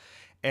hotel.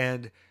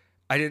 And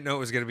I didn't know it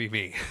was going to be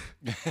me.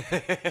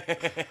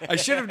 I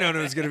should have known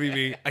it was going to be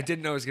me. I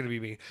didn't know it was going to be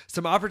me.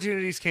 Some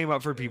opportunities came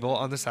up for people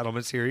on the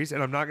settlement series,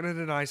 and I'm not going to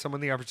deny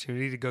someone the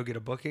opportunity to go get a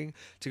booking,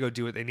 to go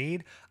do what they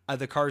need.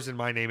 The car's in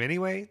my name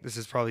anyway. This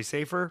is probably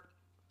safer.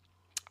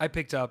 I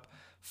picked up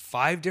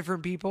 5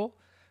 different people,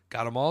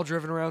 got them all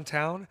driven around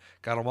town,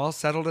 got them all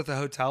settled at the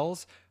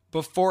hotels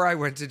before I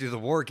went to do the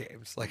war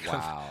games. Like,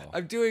 Wow.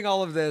 I'm doing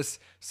all of this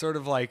sort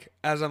of like,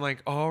 as I'm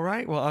like, all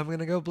right, well, I'm going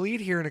to go bleed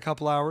here in a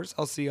couple hours.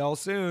 I'll see y'all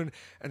soon.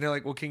 And they're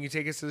like, well, can you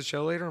take us to the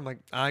show later? I'm like,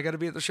 I got to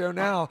be at the show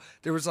now.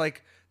 There's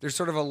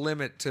sort of a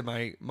limit to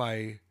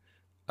my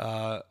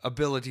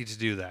ability to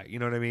do that. You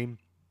know what I mean?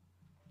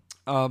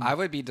 I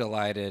would be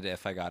delighted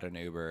if I got an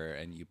Uber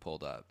and you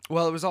pulled up.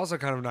 Well, it was also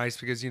kind of nice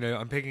because,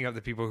 I'm picking up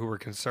the people who were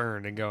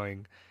concerned and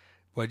going,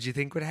 what'd you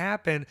think would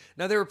happen?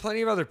 Now, there were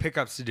plenty of other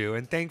pickups to do,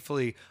 and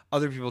thankfully,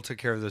 other people took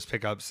care of those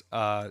pickups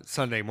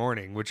Sunday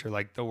morning, which are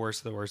like the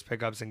worst of the worst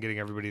pickups, and getting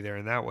everybody there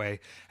in that way.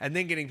 And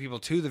then getting people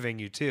to the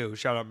venue, too.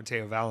 Shout out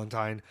Mateo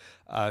Valentine,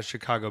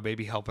 Chicago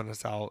baby, helping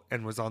us out,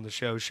 and was on the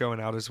show,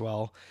 showing out as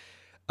well.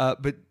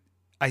 But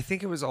I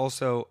think it was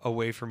also a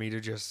way for me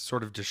to just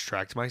sort of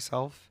distract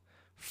myself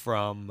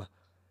from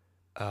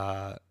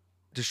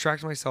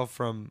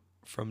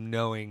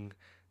knowing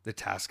the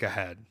task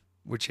ahead.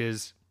 which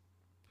is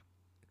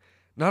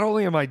not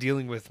only am I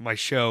dealing with my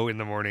show in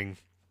the morning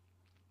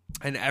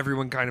and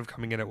everyone kind of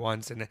coming in at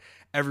once and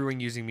everyone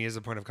using me as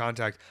a point of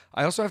contact,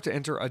 I also have to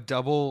enter a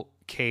double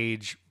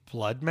cage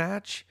blood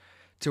match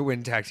to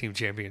win tag team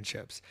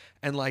championships.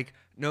 And like,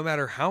 no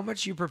matter how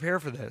much you prepare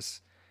for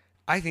this,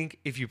 I think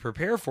if you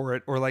prepare for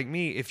it, or like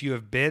me, if you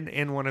have been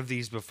in one of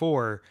these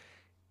before,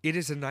 it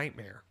is a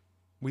nightmare.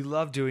 We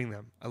love doing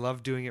them. I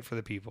love doing it for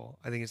the people.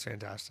 I think it's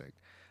fantastic.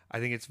 I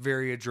think it's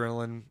very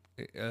adrenaline.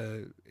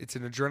 It's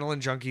an adrenaline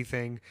junkie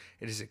thing.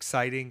 It is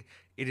exciting.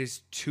 It is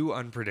too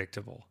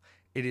unpredictable.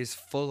 It is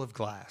full of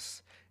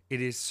glass.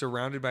 It is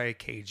surrounded by a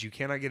cage. You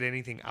cannot get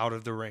anything out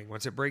of the ring.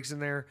 Once it breaks in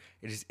there,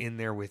 it is in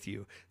there with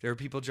you. There are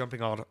people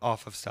jumping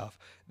off of stuff.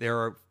 There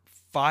are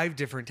 5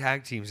 different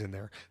tag teams in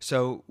there.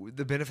 So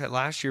the benefit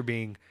last year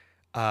being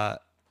I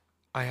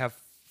have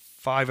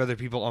 5 other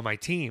people on my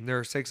team. There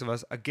are 6 of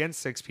us against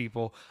 6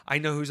 people. I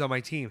know who's on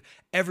my team.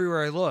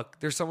 Everywhere I look,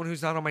 there's someone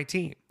who's not on my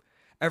team.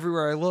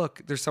 Everywhere I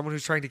look, there's someone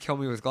who's trying to kill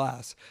me with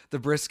glass. The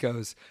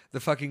Briscoes, the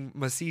fucking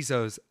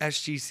Macizos,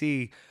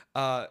 SGC,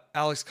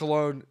 Alex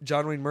Colon,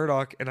 John Wayne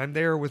Murdoch, and I'm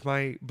there with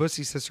my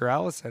bussy sister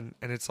Allison,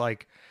 and it's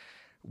like,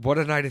 what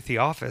a night at the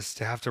office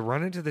to have to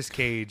run into this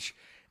cage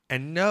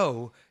and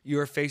know you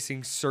are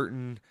facing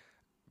certain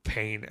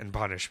pain and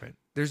punishment.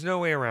 There's no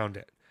way around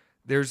it.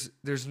 There's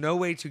no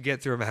way to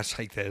get through a match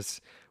like this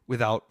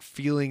without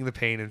feeling the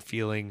pain and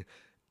feeling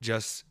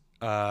just,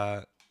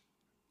 thank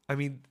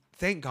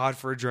God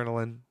for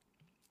adrenaline,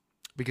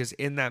 because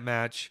in that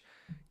match,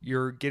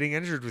 you're getting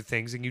injured with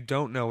things and you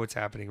don't know what's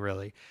happening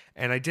really.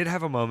 And I did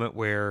have a moment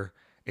where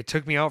it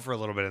took me out for a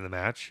little bit in the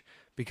match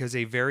because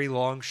a very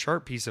long,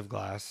 sharp piece of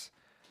glass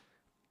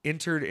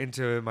entered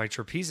into my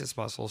trapezius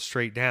muscle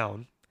straight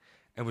down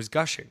and was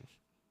gushing.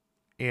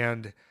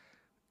 And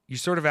you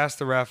sort of ask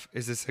the ref,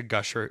 is this a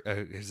gush or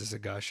is this a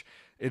gush?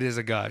 It is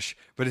a gush,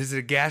 but is it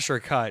a gash or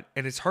a cut?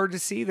 And it's hard to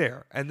see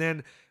there. And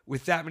then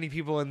with that many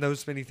people and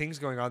those many things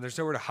going on, there's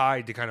nowhere to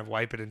hide to kind of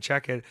wipe it and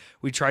check it.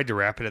 We tried to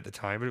wrap it at the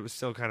time, but it was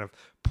still kind of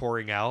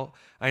pouring out.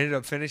 I ended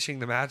up finishing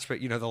the match,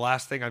 but the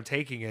last thing I'm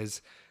taking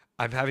is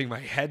I'm having my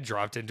head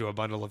dropped into a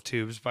bundle of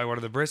tubes by one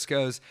of the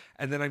Briscoes,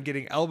 and then I'm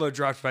getting elbow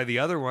dropped by the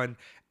other one.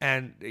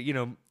 And,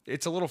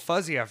 it's a little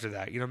fuzzy after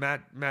that.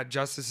 Matt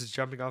Justice is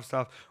jumping off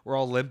stuff. We're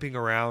all limping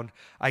around.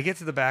 I get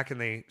to the back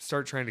and they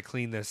start trying to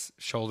clean this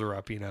shoulder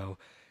up,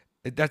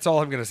 That's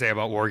all I'm going to say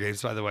about War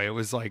Games, by the way. It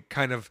was like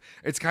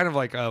it's kind of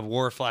like a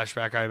war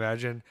flashback, I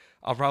imagine.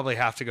 I'll probably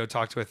have to go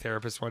talk to a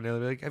therapist one day. They'll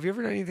be like, have you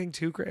ever done anything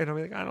too crazy? And I'll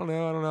be like, I don't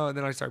know. And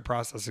then I start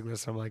processing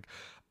this. I'm like,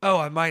 oh,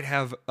 I might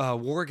have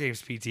War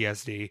Games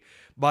PTSD.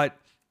 But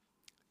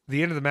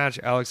the end of the match,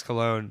 Alex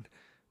Colon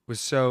was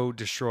so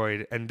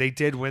destroyed. And they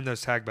did win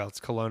those tag belts,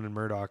 Colon and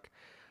Murdoch.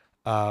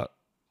 Not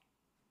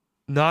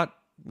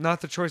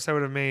the choice I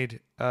would have made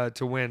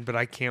to win, but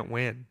I can't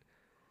win.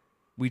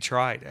 We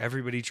tried.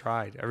 Everybody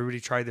tried. Everybody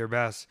tried their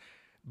best.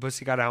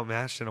 Bussy got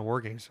outmatched in a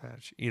War Games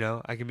match.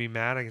 I can be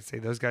mad. I can say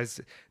those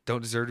guys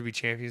don't deserve to be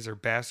champions. They're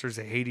bastards.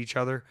 They hate each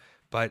other.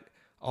 But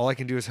all I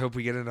can do is hope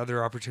we get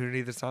another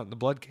opportunity that's not in the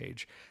blood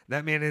cage.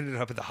 That man ended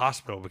up at the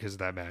hospital because of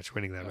that match,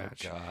 winning that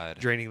match. God.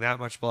 Draining that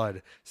much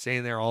blood,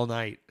 staying there all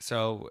night.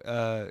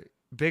 So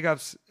big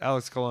ups,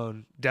 Alex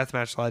Colon,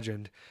 deathmatch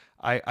legend.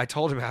 I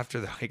told him after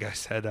the week, I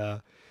said,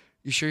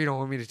 you sure you don't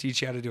want me to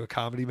teach you how to do a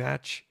comedy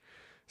match?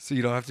 So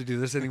you don't have to do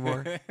this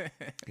anymore?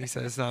 He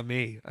said, it's not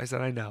me. I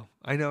said, I know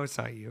it's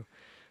not you.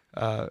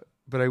 But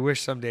I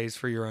wish some days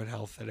for your own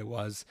health that it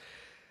was.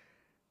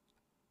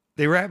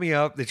 They wrap me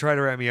up. They try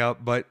to wrap me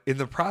up. But in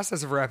the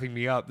process of wrapping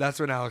me up, that's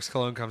when Alex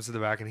Colon comes to the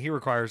back, and he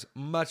requires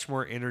much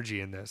more energy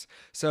in this.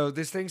 So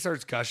this thing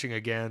starts gushing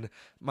again.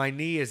 My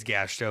knee is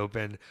gashed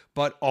open.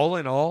 But all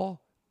in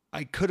all,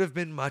 I could have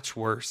been much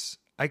worse.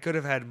 I could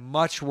have had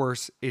much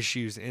worse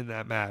issues in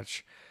that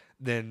match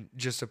than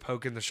just a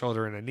poke in the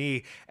shoulder and a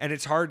knee. And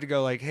it's hard to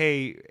go like,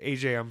 hey,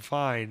 AJ, I'm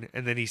fine.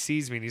 And then he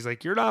sees me and he's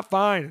like, you're not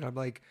fine. And I'm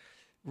like,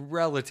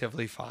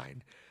 relatively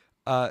fine.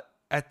 And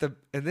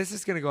this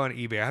is going to go on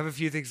eBay. I have a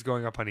few things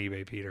going up on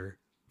eBay, Peter,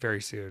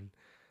 very soon,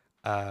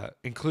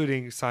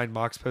 including signed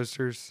Mox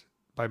posters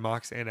by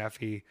Mox and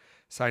Effie,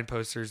 signed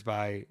posters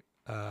by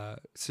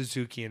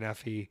Suzuki and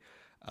Effie,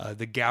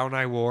 the gown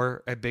I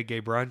wore at Big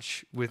Gay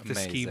Brunch with the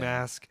ski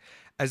mask,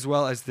 as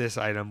well as this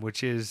item,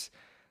 which is,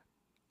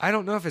 I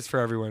don't know if it's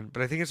for everyone,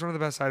 but I think it's one of the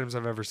best items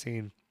I've ever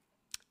seen.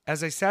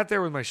 As I sat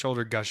there with my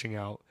shoulder gushing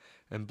out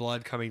and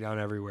blood coming down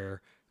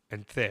everywhere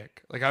and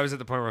thick, like I was at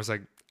the point where I was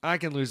like, I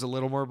can lose a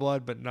little more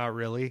blood, but not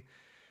really.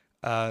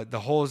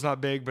 The hole is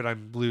not big, but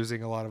I'm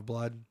losing a lot of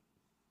blood.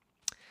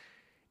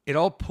 It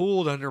all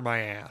pooled under my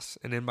ass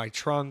and in my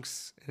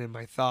trunks and in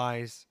my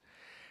thighs.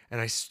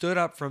 And I stood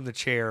up from the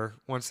chair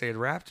once they had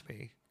wrapped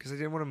me because I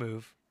didn't want to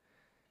move.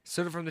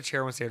 Stood up from the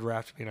chair once they had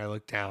wrapped me, and I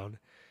looked down,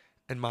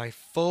 and my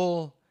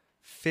full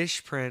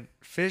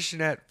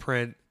fishnet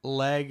print,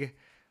 leg,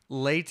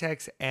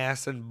 latex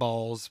ass and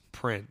balls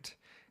print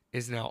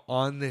is now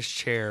on this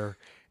chair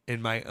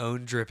in my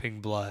own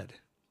dripping blood.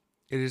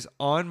 It is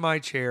on my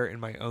chair in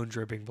my own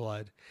dripping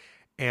blood.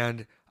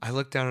 And I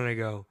look down and I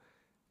go,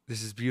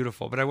 this is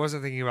beautiful. But I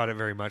wasn't thinking about it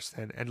very much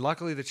then. And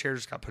luckily, the chair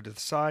just got put to the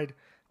side.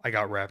 I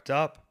got wrapped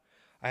up.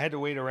 I had to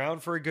wait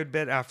around for a good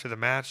bit after the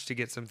match to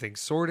get some things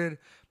sorted.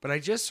 But I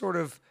just sort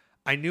of,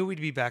 I knew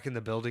we'd be back in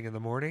the building in the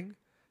morning.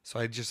 So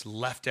I just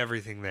left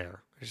everything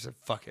there. I just said,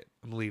 fuck it.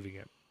 I'm leaving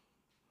it.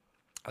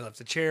 I left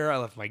the chair. I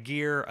left my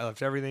gear. I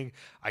left everything.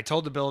 I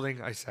told the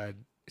building, I said,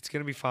 it's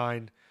going to be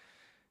fine.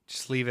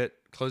 Just leave it.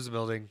 Close the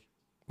building.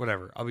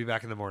 Whatever. I'll be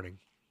back in the morning.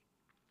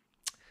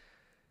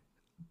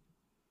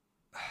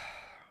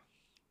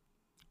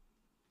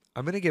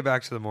 I'm going to get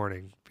back to the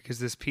morning because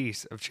this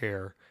piece of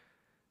chair,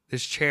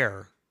 this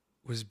chair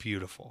was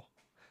beautiful.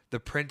 The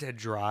print had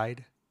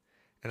dried,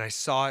 and I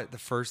saw it the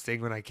first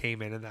thing when I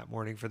came in that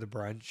morning for the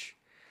brunch.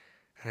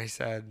 And I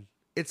said,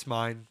 it's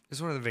mine.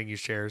 It's one of the venue's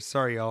chairs.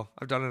 Sorry, y'all.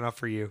 I've done enough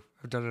for you.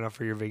 I've done enough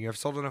for your venue. I've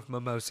sold enough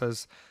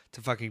mimosas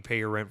to fucking pay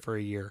your rent for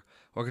a year.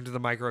 Welcome to the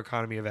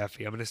microeconomy of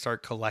Effie. I'm going to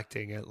start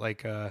collecting it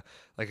like a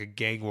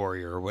gang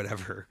warrior or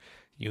whatever.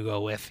 You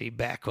go, Effie,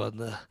 back on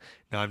the...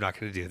 No, I'm not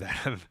going to do that.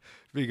 I'm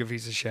being a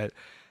piece of shit.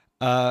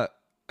 I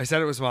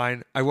said it was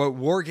mine. I wrote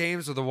War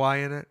Games with a Y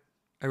in it.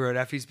 I wrote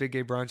Effie's Big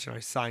Gay Brunch, and I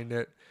signed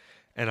it,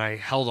 and I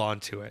held on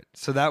to it.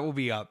 So that will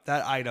be up.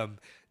 That item,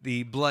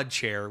 the blood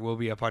chair, will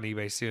be up on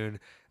eBay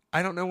soon.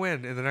 I don't know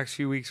when. In the next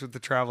few weeks with the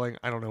traveling,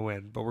 I don't know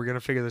when. But we're going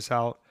to figure this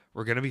out.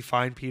 We're going to be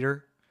fine,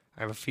 Peter.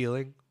 I have a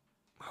feeling.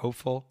 I'm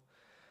hopeful.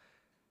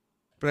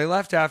 But I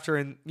left after,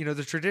 and,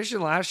 the tradition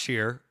last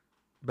year,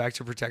 back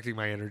to protecting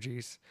my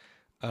energies,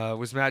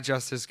 was Matt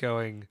Justice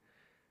going,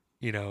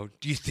 do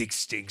you think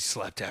Sting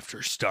slept after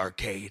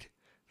Starrcade?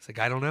 It's like,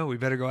 I don't know. We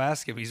better go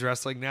ask him. He's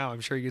wrestling now.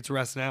 I'm sure he gets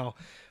rest now.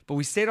 But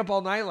we stayed up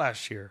all night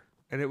last year,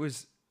 and it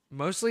was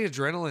mostly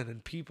adrenaline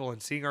and people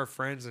and seeing our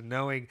friends and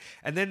knowing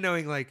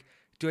like,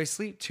 do I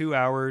sleep 2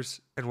 hours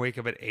and wake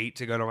up at 8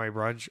 to go to my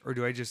brunch, or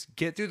do I just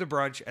get through the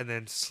brunch and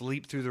then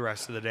sleep through the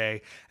rest of the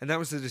day? And that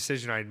was the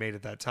decision I had made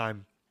at that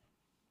time.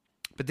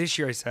 But this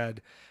year I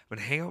said, I'm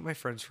going to hang out with my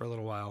friends for a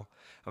little while.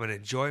 I'm going to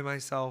enjoy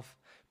myself.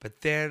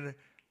 But then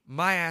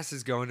my ass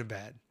is going to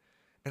bed.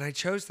 And I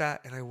chose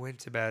that, and I went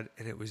to bed,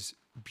 and it was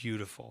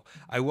beautiful.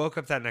 I woke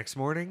up that next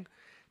morning.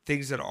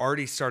 Things had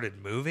already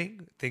started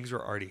moving. Things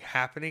were already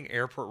happening.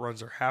 Airport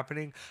runs are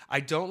happening. I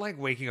don't like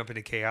waking up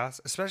into chaos,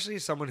 especially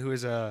as someone who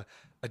is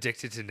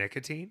addicted to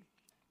nicotine.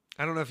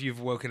 I don't know if you've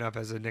woken up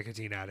as a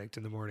nicotine addict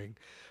in the morning,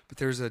 but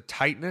there's a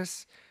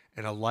tightness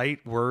and a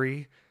light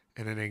worry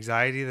and an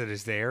anxiety that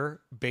is there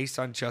based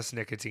on just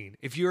nicotine.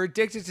 If you're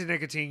addicted to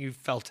nicotine, you've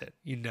felt it.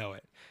 You know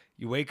it.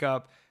 You wake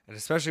up, and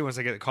especially once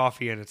I get the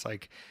coffee and it's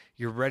like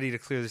you're ready to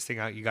clear this thing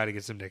out, you got to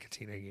get some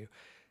nicotine in you.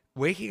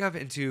 Waking up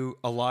into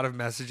a lot of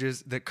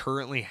messages that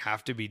currently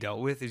have to be dealt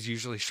with is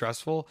usually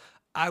stressful.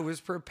 I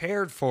was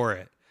prepared for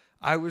it.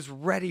 I was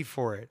ready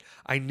for it.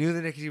 I knew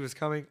the nicotine was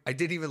coming. I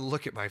didn't even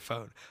look at my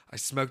phone. I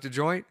smoked a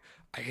joint.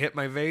 I hit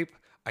my vape.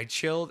 I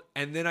chilled,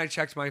 and then I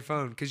checked my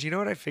phone. Because you know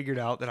what I figured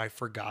out that I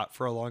forgot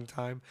for a long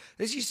time?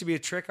 This used to be a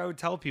trick I would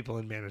tell people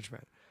in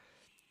management.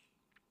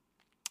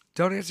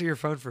 Don't answer your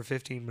phone for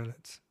 15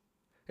 minutes.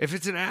 If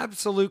it's an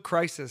absolute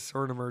crisis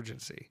or an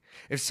emergency,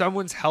 if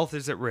someone's health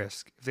is at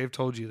risk, if they've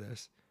told you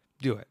this,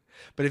 do it.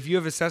 But if you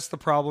have assessed the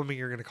problem and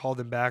you're going to call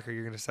them back, or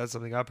you're going to set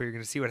something up, or you're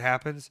going to see what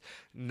happens,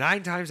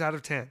 9 times out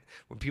of 10,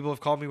 when people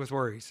have called me with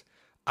worries,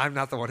 I'm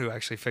not the one who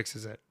actually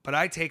fixes it. But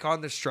I take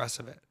on the stress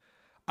of it.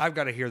 I've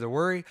got to hear the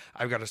worry.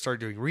 I've got to start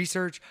doing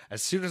research.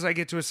 As soon as I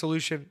get to a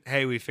solution,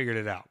 hey, we figured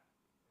it out.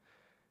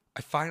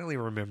 I finally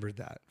remembered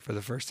that for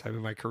the first time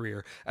in my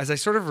career. As I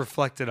sort of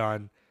reflected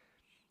on,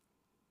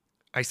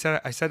 I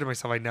said to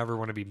myself, I never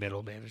want to be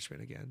middle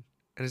management again.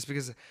 And it's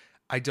because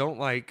I don't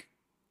like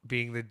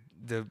being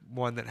the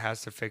one that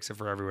has to fix it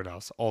for everyone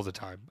else all the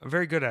time. I'm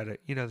very good at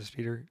it. You know this,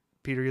 Peter.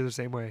 Peter, you're the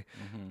same way.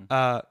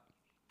 Mm-hmm.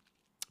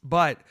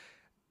 But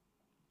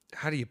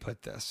how do you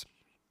put this?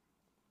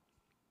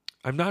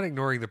 I'm not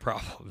ignoring the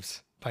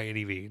problems by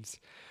any means.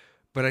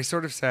 But I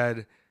sort of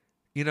said,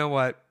 you know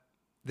what?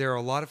 There are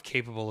a lot of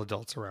capable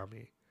adults around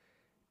me.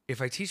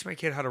 If I teach my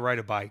kid how to ride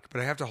a bike,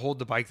 but I have to hold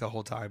the bike the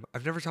whole time,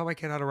 I've never taught my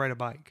kid how to ride a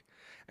bike.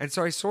 And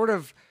so I sort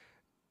of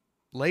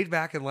laid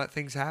back and let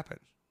things happen.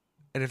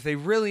 And if they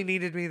really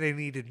needed me, they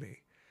needed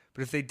me.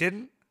 But if they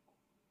didn't,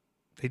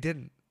 they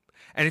didn't.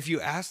 And if you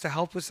asked to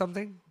help with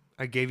something,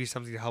 I gave you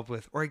something to help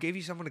with, or I gave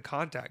you someone to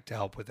contact to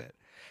help with it.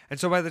 And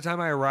so by the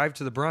time I arrived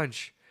to the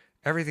brunch,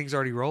 everything's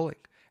already rolling.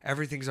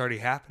 Everything's already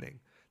happening.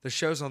 The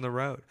show's on the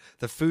road.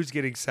 The food's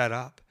getting set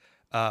up.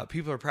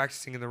 People are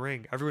practicing in the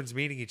ring. Everyone's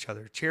meeting each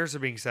other. Chairs are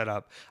being set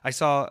up. I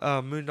saw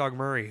Moondog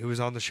Murray, who was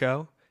on the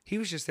show. He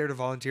was just there to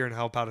volunteer and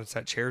help out and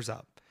set chairs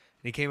up.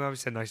 And he came up and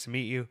said, nice to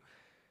meet you.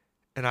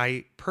 And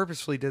I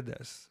purposefully did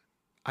this.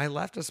 I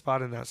left a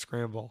spot in that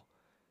scramble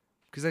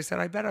because I said,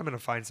 I bet I'm going to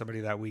find somebody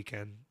that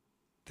weekend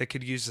that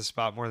could use the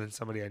spot more than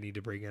somebody I need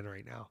to bring in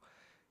right now.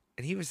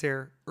 And he was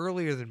there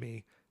earlier than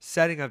me,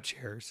 setting up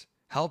chairs,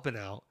 helping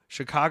out.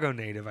 Chicago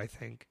native, I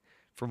think,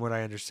 from what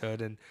I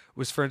understood, and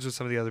was friends with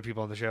some of the other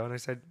people on the show. And I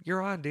said,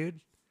 you're on,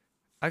 dude.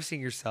 I've seen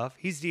your stuff.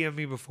 He's DM'd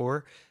me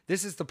before.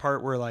 This is the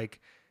part where,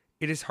 like,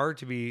 it is hard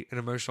to be an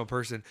emotional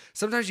person.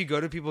 Sometimes you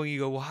go to people and you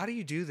go, well, how do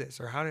you do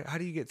this? Or how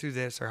do you get through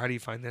this? Or how do you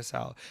find this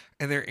out?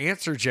 And their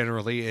answer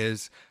generally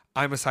is,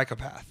 I'm a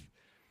psychopath.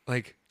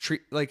 Like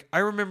I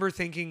remember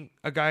thinking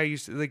a guy I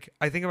used to, like,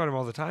 I think about him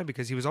all the time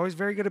because he was always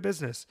very good at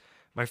business.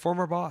 My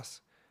former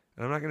boss.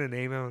 And I'm not going to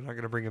name him. I'm not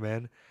going to bring him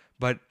in.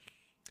 But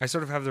I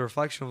sort of have the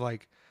reflection of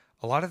like,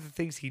 a lot of the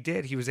things he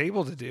did, he was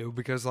able to do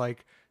because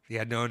like he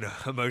had no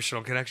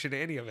emotional connection to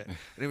any of it.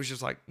 And it was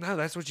just like, no,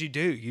 that's what you do.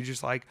 You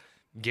just like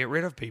get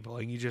rid of people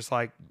and you just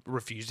like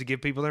refuse to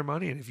give people their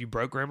money. And if you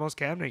broke grandma's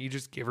cabinet, you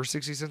just give her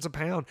 60 cents a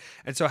pound.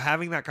 And so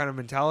having that kind of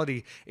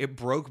mentality, it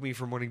broke me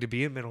from wanting to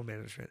be in middle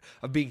management,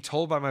 of being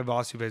told by my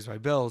boss who pays my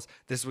bills,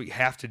 this is what you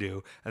have to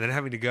do. And then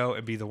having to go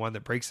and be the one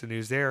that breaks the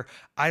news there.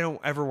 I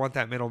don't ever want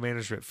that middle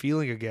management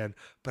feeling again,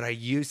 but I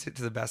used it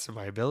to the best of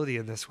my ability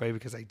in this way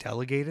because I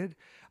delegated.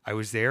 I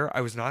was there.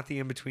 I was not the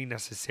in-between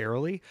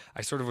necessarily.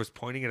 I sort of was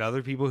pointing at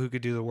other people who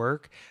could do the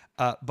work.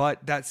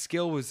 But that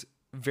skill was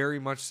very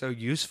much so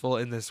useful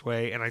in this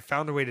way. And I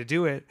found a way to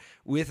do it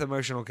with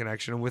emotional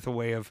connection and with a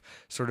way of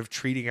sort of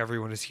treating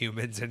everyone as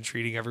humans and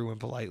treating everyone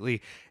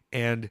politely.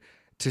 And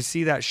to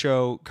see that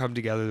show come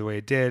together the way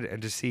it did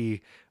and to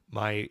see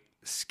my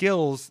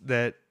skills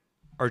that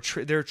are,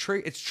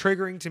 it's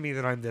triggering to me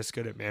that I'm this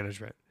good at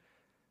management.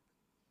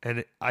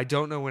 And I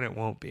don't know when it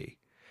won't be,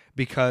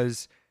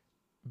 because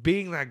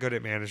being that good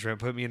at management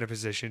put me in a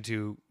position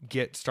to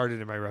get started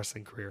in my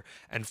wrestling career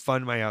and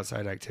fund my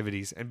outside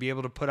activities and be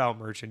able to put out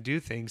merch and do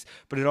things.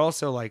 But it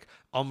also like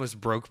almost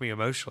broke me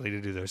emotionally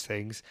to do those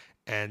things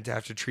and to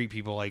have to treat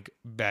people like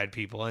bad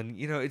people. And,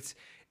 you know, it's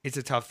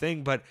a tough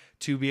thing, but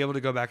to be able to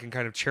go back and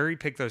kind of cherry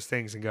pick those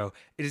things and go,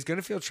 it is going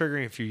to feel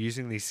triggering if you're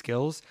using these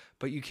skills,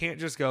 but you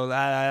can't just go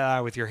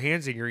with your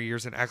hands in your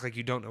ears and act like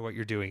you don't know what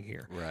you're doing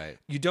here. Right.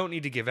 You don't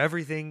need to give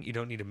everything. You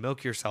don't need to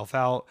milk yourself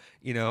out.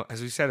 You know,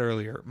 as we said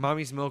earlier,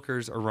 mommy's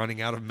milkers are running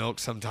out of milk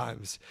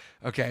sometimes.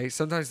 Okay.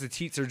 Sometimes the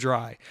teats are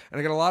dry. And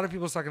I got a lot of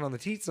people sucking on the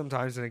teats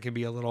sometimes, and it can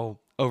be a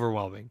little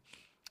overwhelming.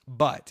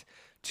 But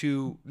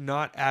to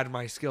not add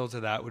my skill to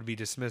that would be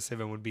dismissive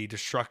and would be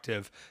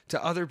destructive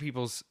to other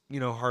people's, you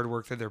know, hard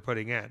work that they're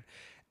putting in.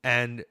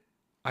 And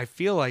I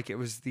feel like it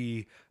was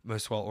the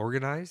most well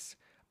organized.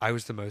 I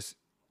was the most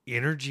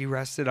energy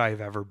rested I've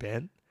ever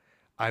been.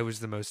 I was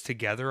the most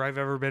together I've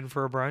ever been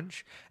for a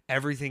brunch.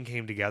 Everything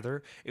came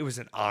together. It was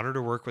an honor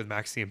to work with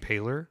Maxie and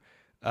Paler.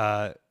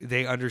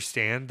 They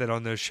understand that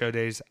on those show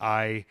days,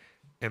 I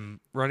am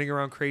running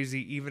around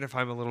crazy. Even if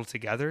I'm a little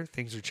together,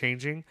 things are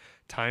changing,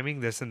 timing,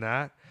 this and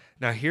that.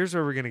 Now, here's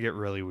where we're going to get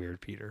really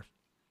weird, Peter.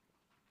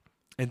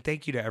 And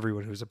thank you to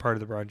everyone who was a part of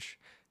the brunch.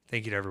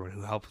 Thank you to everyone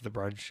who helped with the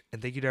brunch.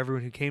 And thank you to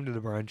everyone who came to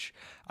the brunch.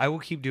 I will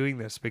keep doing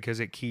this because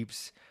it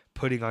keeps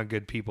putting on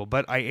good people.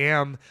 But I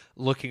am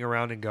looking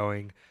around and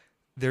going,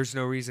 there's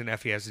no reason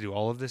Effie has to do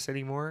all of this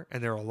anymore.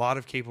 And there are a lot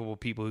of capable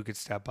people who could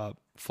step up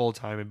full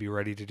time and be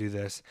ready to do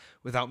this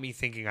without me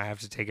thinking I have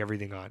to take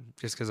everything on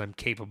just because I'm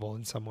capable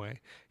in some way.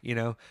 You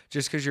know,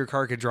 just because your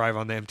car could drive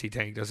on the empty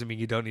tank doesn't mean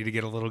you don't need to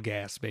get a little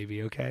gas,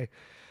 baby. Okay.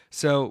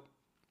 So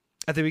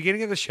at the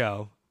beginning of the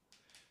show,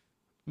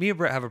 me and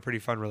Brett have a pretty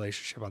fun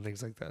relationship on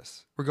things like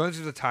this. We're going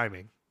through the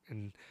timing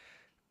and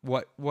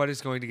what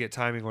is going to get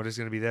timing, what is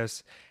going to be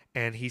this.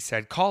 And he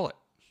said, call it.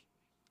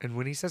 And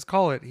when he says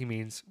call it, he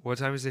means, what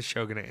time is this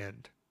show going to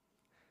end?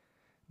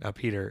 Now,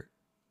 Peter,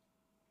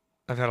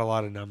 I've had a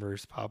lot of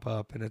numbers pop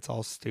up and it's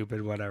all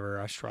stupid, whatever,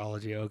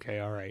 astrology. Okay,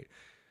 all right.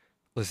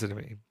 Listen to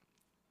me.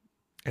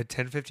 At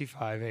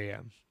 10:55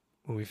 a.m.,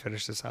 when we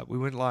finished this up, we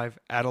went live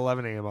at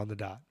 11 a.m. on the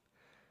dot.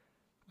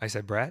 I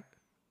said, Brett,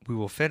 we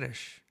will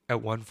finish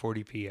at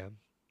 1:40 p.m.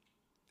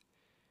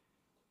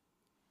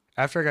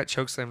 After I got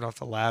chokeslammed off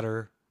the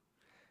ladder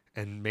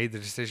and made the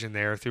decision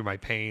there through my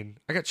pain,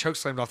 I got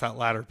chokeslammed off that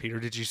ladder, Peter.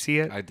 Did you see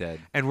it? I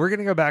did. And we're going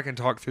to go back and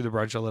talk through the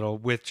brunch a little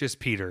with just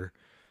Peter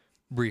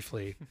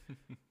briefly.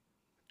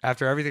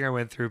 After everything I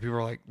went through, people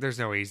were like, there's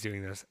no way he's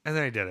doing this. And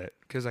then I did it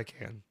because I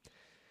can.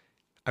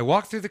 I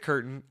walked through the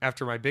curtain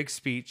after my big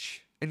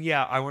speech. And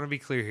yeah, I want to be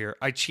clear here.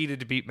 I cheated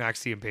to beat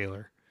Maxie and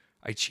Paler.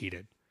 I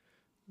cheated.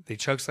 They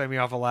chokeslammed me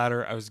off a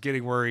ladder. I was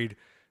getting worried.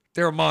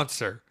 They're a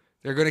monster.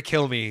 They're going to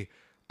kill me.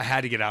 I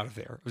had to get out of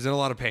there. I was in a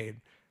lot of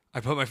pain. I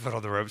put my foot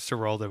on the ropes to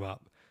roll them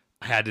up.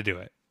 I had to do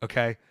it.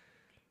 Okay.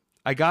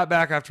 I got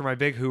back after my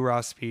big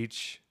hoorah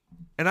speech.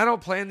 And I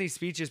don't plan these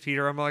speeches,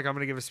 Peter. I'm like, I'm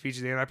going to give a speech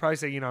at the end. I probably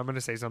say, I'm going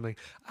to say something.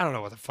 I don't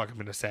know what the fuck I'm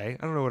going to say.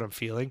 I don't know what I'm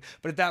feeling.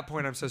 But at that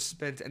point, I'm so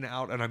spent and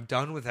out and I'm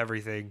done with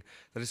everything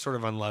that it sort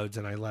of unloads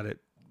and I let it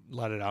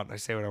out and I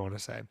say what I want to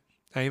say.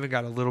 I even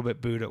got a little bit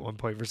booed at one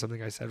point for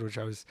something I said, which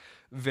I was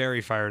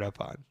very fired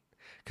up on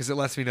because it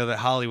lets me know that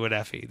Hollywood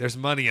Effie, there's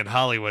money in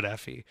Hollywood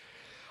Effie.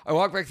 I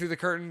walk back through the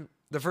curtain.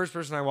 The first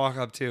person I walk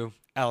up to,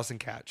 Allison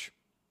Catch.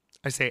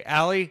 I say,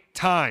 Allie,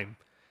 time.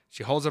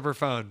 She holds up her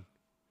phone.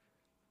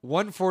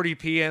 1:40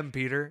 p.m.,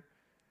 Peter.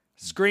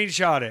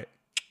 Screenshot it.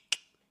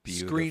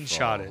 Beautiful.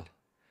 Screenshotted.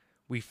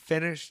 We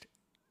finished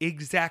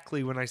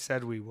exactly when I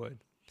said we would.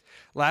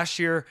 Last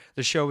year,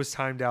 the show was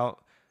timed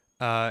out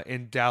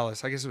in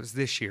Dallas. I guess it was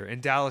this year.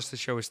 In Dallas, the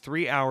show was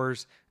 3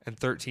 hours and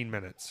 13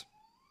 minutes.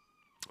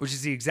 which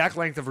is the exact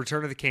length of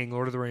Return of the King,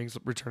 Lord of the Rings,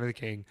 Return of the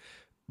King,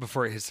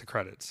 before it hits the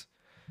credits.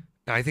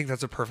 And I think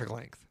that's a perfect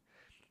length.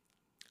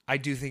 I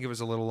do think it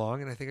was a little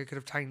long, and I think I could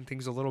have tightened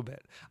things a little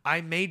bit.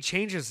 I made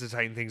changes to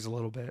tighten things a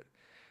little bit.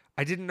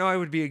 I didn't know I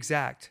would be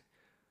exact,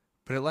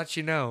 but it lets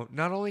you know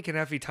not only can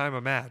Effie time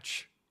a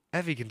match,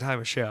 Effie can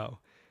time a show,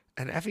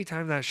 and Effie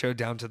timed that show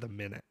down to the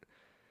minute.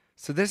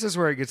 So this is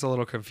where it gets a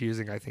little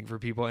confusing, I think, for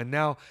people. And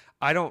now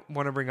I don't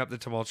want to bring up the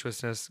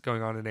tumultuousness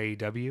going on in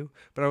AEW,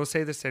 but I will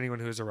say this to anyone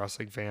who is a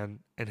wrestling fan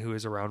and who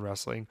is around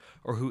wrestling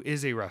or who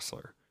is a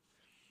wrestler.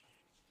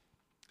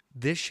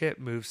 This shit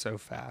moves so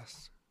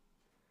fast.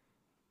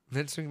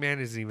 Vince McMahon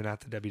isn't even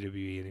at the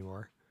WWE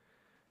anymore.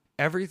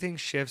 Everything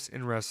shifts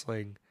in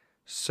wrestling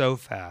so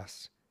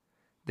fast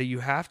that you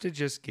have to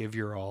just give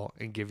your all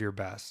and give your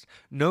best.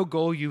 No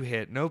goal you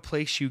hit, no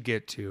place you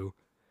get to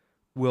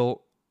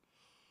will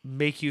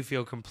make you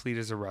feel complete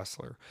as a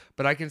wrestler.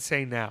 But I can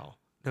say now,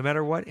 no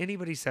matter what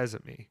anybody says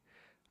at me,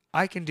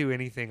 I can do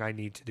anything I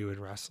need to do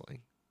in wrestling.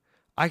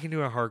 I can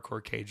do a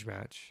hardcore cage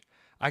match.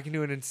 I can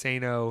do an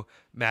Insano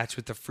match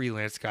with the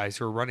freelance guys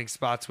who are running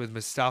spots with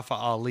Mustafa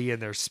Ali in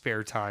their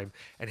spare time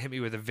and hit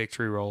me with a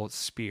victory roll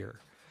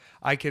spear.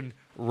 I can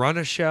run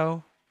a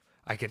show.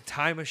 I can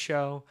time a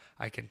show.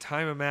 I can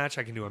time a match.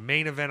 I can do a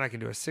main event. I can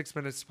do a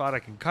 6-minute spot. I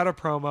can cut a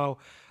promo.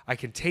 I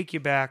can take you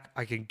back.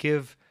 I can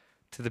give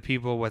to the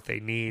people what they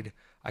need.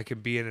 I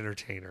can be an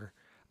entertainer.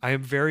 I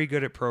am very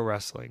good at pro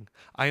wrestling.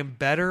 I am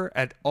better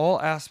at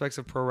all aspects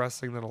of pro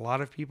wrestling than a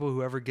lot of people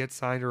who ever get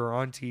signed or are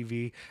on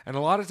TV. And a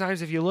lot of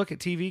times, if you look at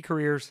TV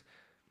careers,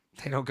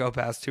 they don't go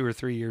past 2 or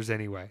 3 years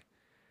anyway.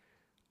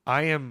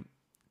 I am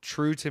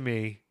true to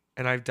me,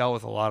 and I've dealt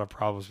with a lot of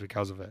problems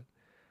because of it.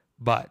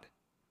 But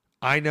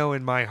I know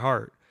in my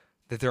heart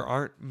that there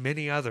aren't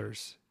many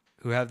others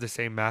who have the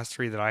same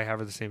mastery that I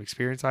have or the same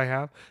experience I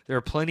have. There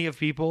are plenty of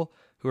people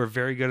who are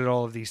very good at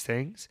all of these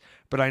things,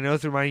 but I know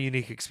through my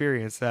unique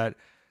experience that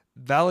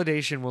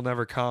validation will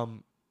never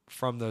come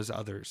from those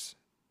others.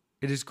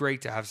 It is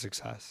great to have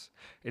success.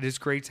 It is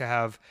great to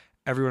have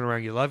everyone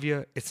around you love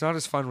you. It's not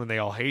as fun when they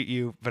all hate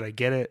you, but I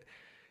get it.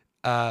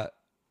 But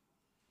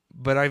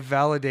I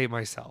validate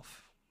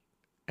myself,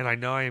 and I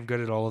know I am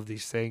good at all of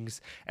these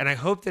things. And I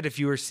hope that if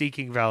you are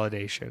seeking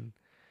validation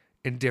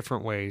in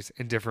different ways,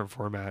 in different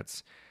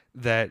formats,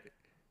 that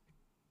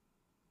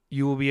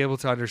you will be able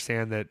to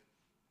understand that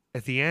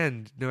at the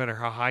end, no matter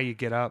how high you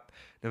get up,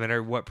 no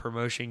matter what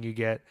promotion you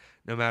get,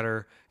 no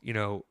matter,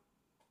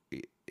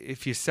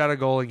 if you set a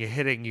goal and you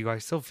hit it and you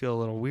guys still feel a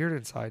little weird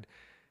inside,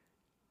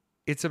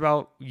 it's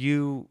about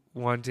you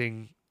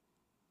wanting,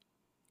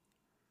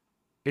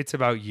 it's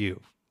about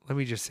you. Let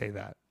me just say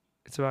that.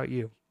 It's about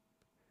you.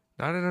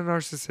 Not in a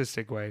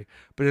narcissistic way,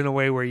 but in a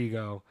way where you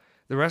go,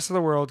 the rest of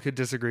the world could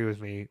disagree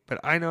with me, but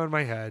I know in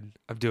my head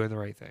I'm doing the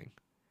right thing.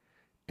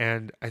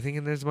 And I think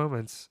in those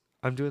moments,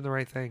 I'm doing the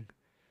right thing.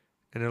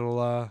 And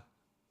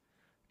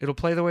it'll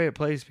play the way it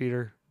plays,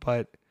 Peter.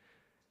 But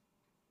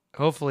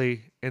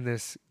hopefully in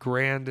this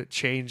grand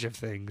change of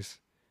things,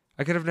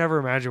 I could have never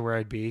imagined where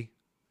I'd be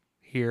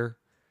here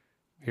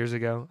years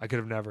ago. I could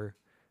have never.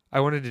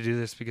 I wanted to do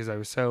this because I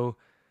was so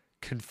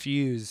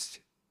confused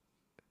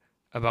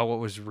about what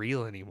was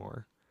real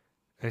anymore.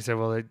 And I said,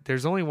 well,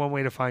 there's only one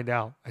way to find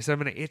out. I said, I'm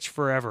going to itch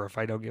forever if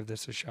I don't give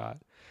this a shot.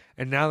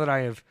 And now that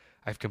I've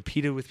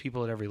competed with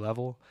people at every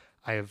level,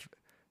 I have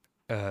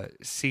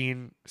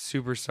seen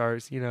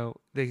superstars,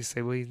 they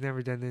say, well, he's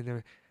never done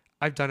that.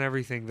 I've done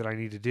everything that I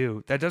need to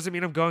do. That doesn't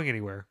mean I'm going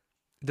anywhere.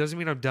 It doesn't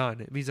mean I'm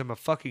done. It means I'm a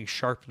fucking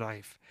sharp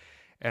knife.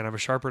 And I'm a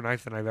sharper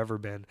knife than I've ever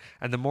been.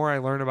 And the more I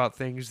learn about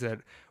things that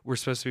we're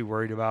supposed to be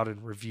worried about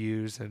in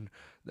reviews and,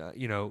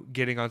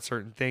 getting on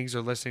certain things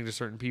or listening to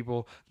certain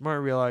people, the more I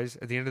realize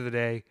at the end of the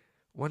day,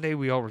 one day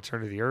we all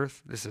return to the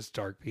earth. This is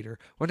dark, Peter.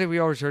 One day we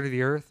all return to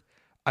the earth.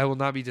 I will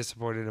not be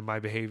disappointed in my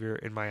behavior,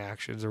 in my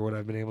actions, or what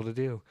I've been able to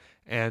do.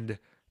 And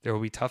there will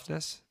be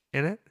toughness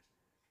in it.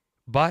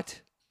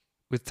 But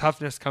with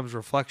toughness comes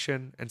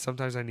reflection, and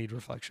sometimes I need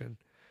reflection.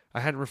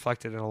 I hadn't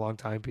reflected in a long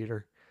time,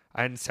 Peter.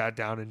 I hadn't sat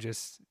down and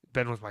just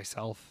been with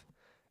myself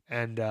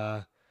and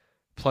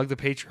plug the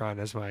Patreon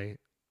as my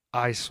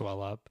eyes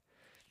swell up.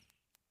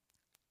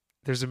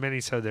 There's a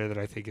mini-sode there that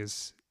I think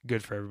is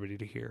good for everybody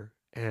to hear.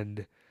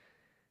 And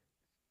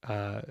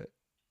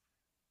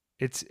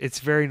it's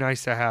very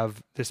nice to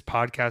have this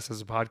podcast as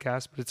a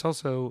podcast, but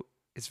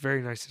it's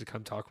very nice to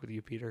come talk with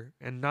you, Peter.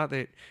 And not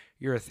that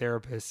you're a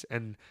therapist,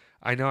 and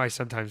I know I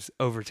sometimes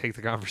overtake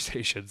the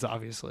conversations,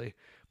 obviously,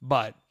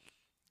 but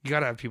you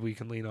got to have people you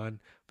can lean on.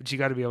 But you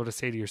got to be able to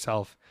say to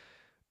yourself,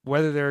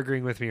 whether they're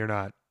agreeing with me or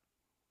not,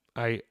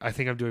 I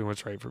think I'm doing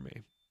what's right for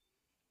me.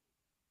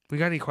 We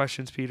got any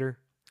questions, Peter?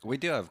 We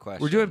do have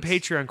questions. We're doing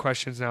Patreon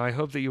questions now. I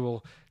hope that you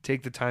will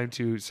take the time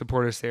to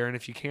support us there. And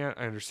if you can't,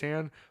 I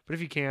understand. But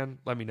if you can,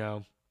 let me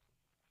know.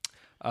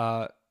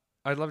 I'd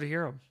love to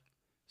hear them.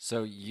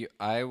 So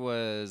I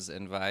was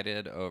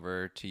invited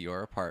over to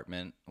your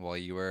apartment while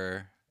you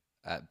were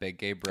at Big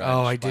Gay Brunch.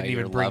 Oh, I didn't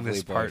even bring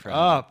this part boyfriend.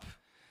 up.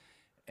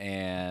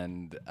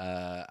 And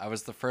I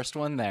was the first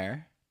one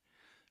there.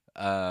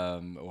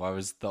 Well, I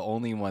was the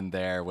only one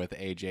there with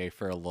AJ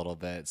for a little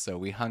bit, so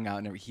we hung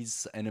out. And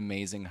he's an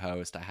amazing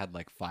host. I had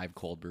like 5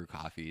 cold brew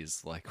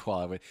coffees. Like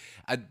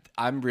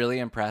I'm really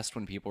impressed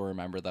when people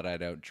remember that I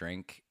don't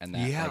drink, and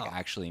that Yeah. like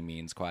actually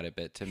means quite a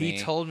bit to me. He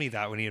told me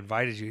that when he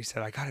invited you. He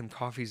said, I got him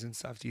coffees and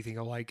stuff. Do you think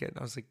he'll like it? And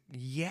I was like,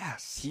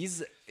 yes.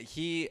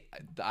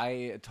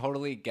 I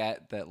totally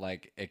get that,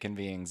 like, it can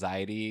be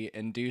anxiety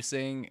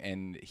inducing,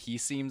 and he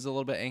seems a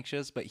little bit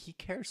anxious, but he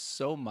cares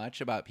so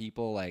much about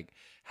people like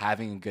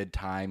having a good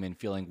time and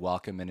feeling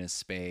welcome in his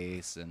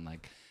space, and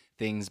like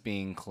things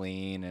being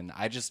clean. And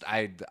I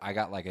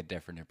got like a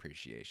different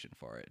appreciation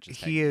for it. Just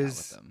He hanging out is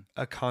with him.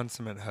 a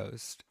consummate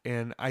host.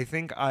 And I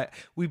think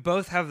we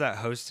both have that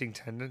hosting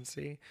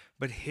tendency,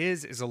 but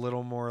his is a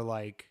little more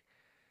like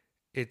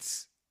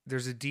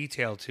there's a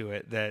detail to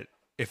it that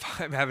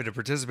if I'm having to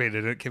participate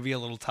in it, can be a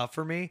little tough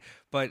for me,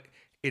 but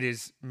it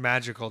is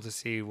magical to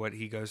see what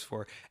he goes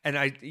for. And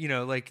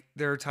like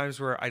there are times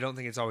where I don't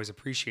think it's always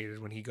appreciated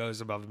when he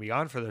goes above and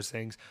beyond for those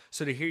things.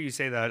 So to hear you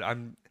say that,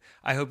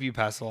 I hope you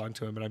pass it along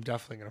to him, and I'm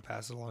definitely going to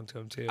pass it along to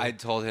him too. I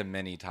told him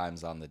many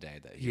times on the day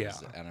that he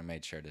was, Yeah. and I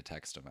made sure to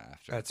text him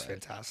after. That's but,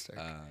 fantastic.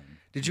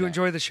 Did you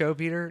enjoy the show,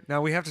 Peter?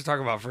 Now we have to talk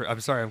about, I'm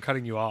sorry, I'm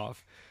cutting you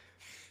off.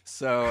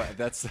 So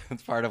that's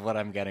part of what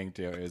I'm getting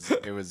to.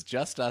 It was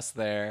just us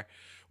there.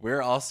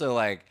 We're also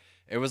like,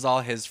 it was all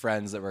his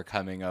friends that were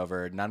coming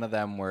over. None of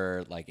them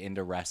were like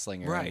into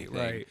wrestling or anything.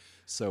 Right.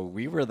 So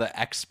we were the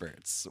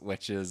experts,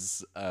 which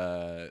is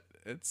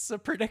it's a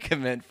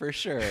predicament for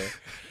sure.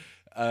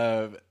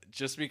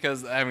 Just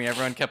because, I mean,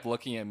 everyone kept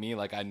looking at me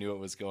like I knew what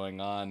was going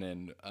on,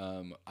 and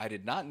I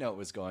did not know what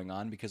was going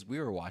on because we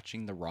were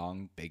watching the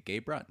wrong Big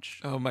Gay Brunch.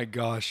 Oh my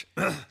gosh.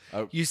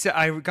 You said,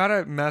 I got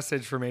a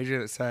message from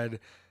AJ that said,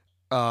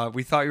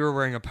 we thought you were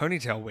wearing a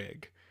ponytail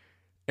wig.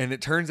 And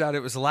it turns out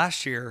it was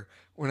last year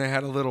when I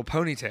had a little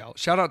ponytail.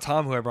 Shout out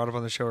Tom, who I brought up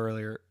on the show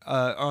earlier,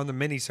 on the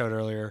mini-sode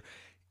earlier.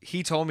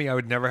 He told me I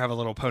would never have a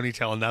little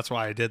ponytail, and that's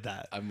why I did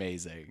that.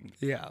 Amazing.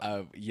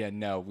 Yeah.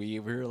 We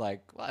were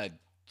like, what?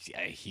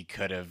 Yeah, he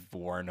could have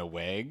worn a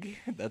wig.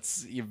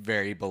 That's a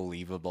very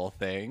believable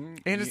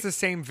thing. And it's the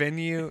same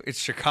venue. It's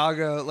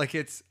Chicago. Like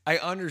I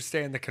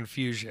understand the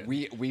confusion.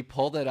 We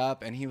pulled it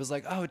up, and he was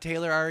like, "Oh,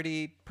 Taylor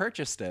already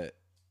purchased it."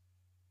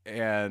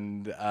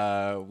 And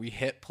we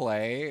hit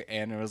play,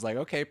 and it was like,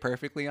 okay,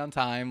 perfectly on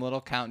time,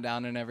 little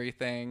countdown and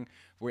everything.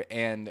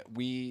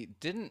 We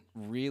didn't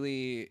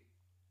really,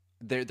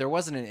 there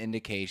wasn't an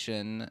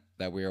indication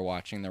that we were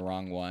watching the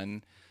wrong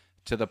one,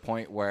 to the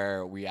point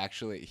where he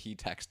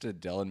texted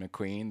Dylan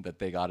McQueen that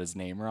they got his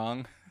name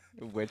wrong,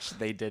 which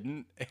they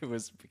didn't. It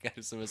was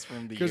because it was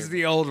from the Because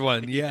the old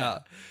one, yeah.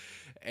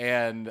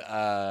 And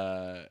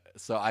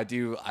so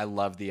I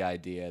love the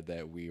idea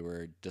that we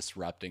were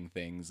disrupting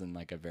things in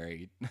like a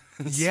very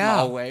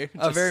small way.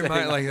 A very sitting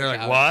on like the they're like,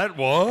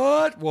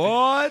 couch.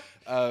 what?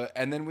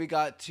 And then we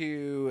got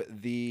to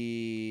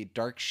the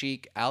Dark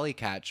Sheik Alley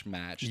Catch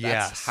match.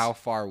 That's Yes. how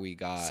far we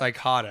got.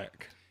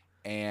 Psychotic.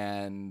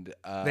 And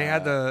They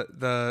had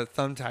the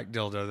thumbtack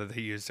dildo that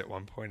they used at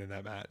one point in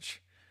that match.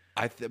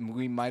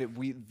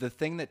 the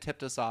thing that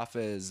tipped us off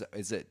is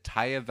it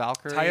Taya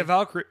Valkyrie? Taya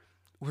Valkyrie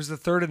was the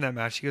third in that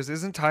match. He goes,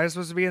 isn't Taya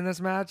supposed to be in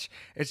this match?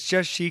 It's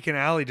just Sheik and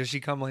Allie. Does she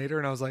come later?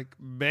 And I was like,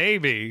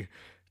 baby,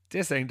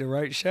 this ain't the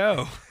right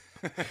show.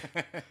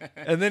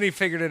 And then he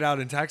figured it out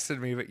and texted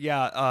me. But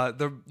yeah,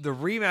 the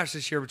rematch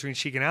this year between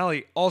Sheik and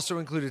Allie also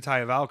included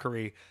Taya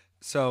Valkyrie.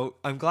 So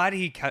I'm glad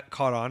he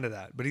caught on to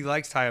that. But he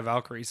likes Taya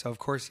Valkyrie, so of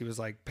course he was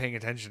like paying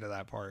attention to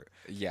that part.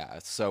 Yeah.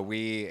 So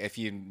if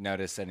you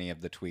notice any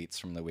of the tweets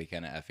from the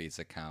Weekend at Effie's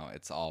account,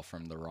 it's all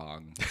from the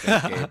wrong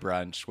Big Gay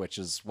Brunch, which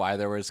is why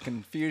there was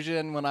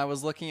confusion when I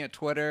was looking at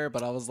Twitter.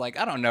 But I was like,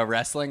 I don't know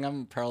wrestling.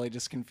 I'm probably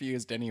just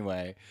confused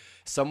anyway.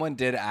 Someone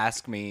did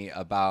ask me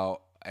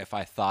about if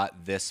I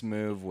thought this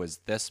move was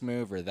this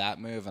move or that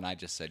move, and I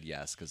just said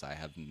yes because I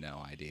have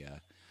no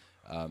idea.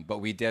 But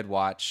we did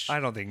watch. I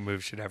don't think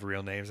moves should have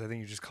real names. I think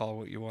you just call it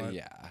what you want.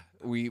 Yeah,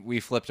 we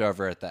flipped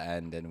over at the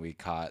end and we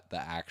caught the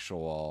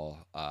actual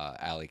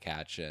Alley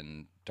Catch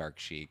and Dark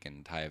Sheik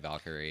and Taya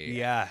Valkyrie.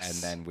 Yes.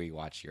 And then we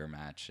watched your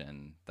match,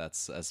 and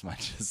that's as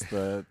much as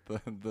the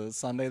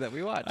Sunday that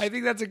we watched. I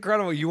think that's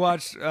incredible. You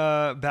watched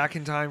Back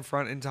in Time,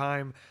 Front in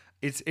Time.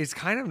 It's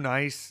kind of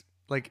nice.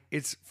 Like,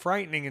 it's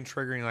frightening and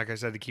triggering, like I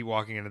said, to keep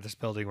walking into this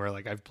building where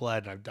like I've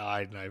bled and I've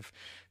died and I've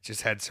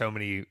just had so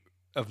many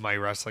of my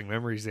wrestling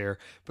memories there.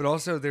 But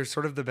also there's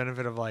sort of the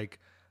benefit of like,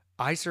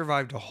 I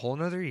survived a whole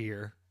nother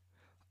year.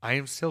 I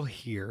am still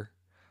here.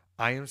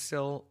 I am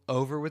still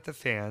over with the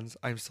fans.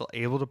 I'm still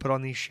able to put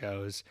on these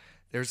shows.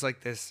 There's like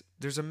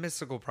there's a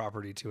mystical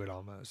property to it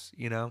almost,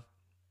 you know?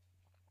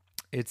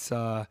 It's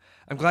I'm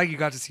glad you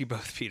got to see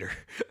both, Peter.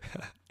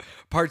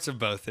 Parts of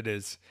both, it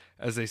is,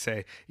 as they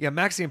say. Yeah,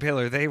 Maxie and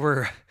Paler,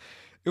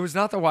 it was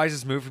not the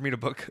wisest move for me to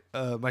book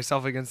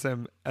myself against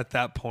them at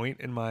that point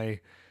in my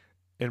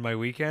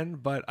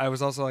weekend, but I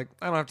was also like,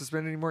 I don't have to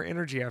spend any more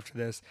energy after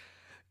this.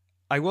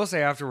 I will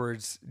say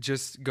afterwards,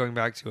 just going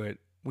back to it,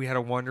 We had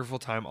a wonderful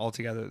time all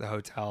together at the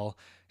hotel,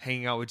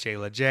 hanging out with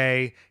Jayla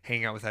J,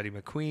 hanging out with Eddie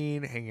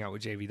McQueen, hanging out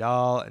with JV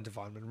Dahl and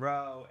Devon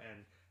Monroe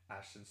and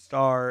Ashton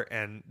Starr,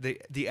 and the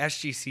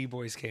SGC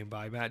boys came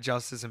by. Matt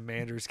Justice and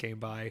Manders came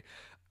by,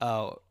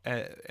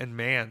 and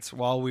Mance,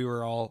 while we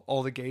were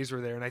all the gays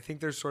were there. And I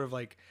think there's sort of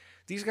like,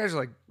 these guys are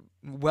like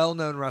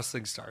well-known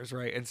wrestling stars,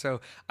 right? And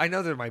so I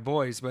know they're my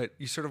boys, but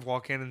you sort of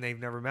walk in and they've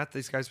never met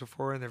these guys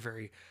before, and they're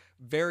very,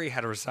 very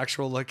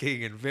heterosexual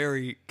looking and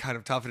very kind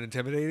of tough and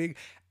intimidating.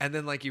 And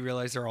then like you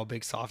realize they're all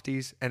big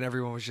softies, and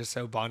everyone was just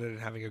so bonded and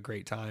having a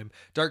great time.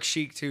 Dark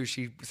Chic too.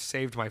 She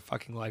saved my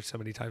fucking life so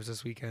many times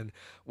this weekend.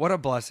 What a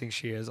blessing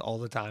she is all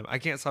the time. I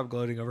can't stop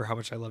gloating over how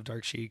much I love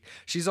Dark Chic.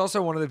 She's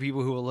also one of the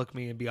people who will look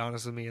me and be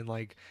honest with me and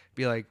like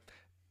be like,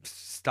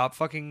 stop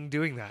fucking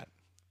doing that.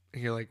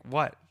 And you're like,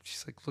 what?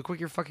 She's like, look what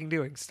you're fucking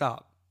doing.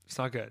 Stop. It's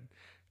not good.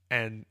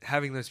 And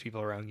having those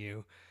people around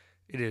you,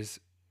 it is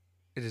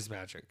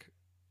magic.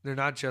 They're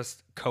not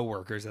just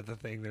coworkers at the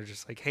thing. They're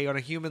just like, hey, on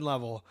a human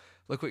level,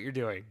 look what you're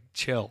doing.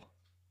 Chill.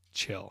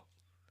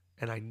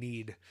 And I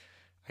need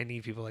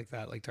people like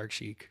that, like Dark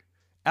Chic.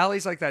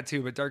 Allie's like that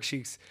too, but Dark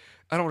Chic's,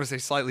 I don't want to say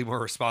slightly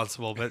more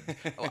responsible, but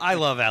I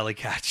love Allie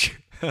Catch.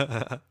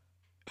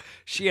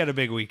 She had a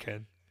big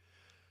weekend.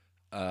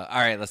 All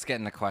right, let's get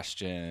into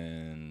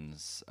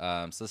questions.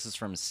 So this is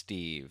from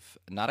Steve.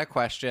 Not a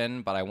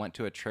question, but I went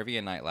to a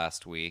trivia night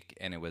last week,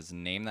 and it was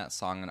name that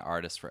song and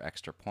artist for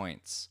extra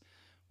points.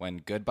 When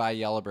Goodbye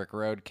Yellow Brick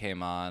Road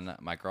came on,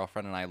 my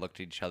girlfriend and I looked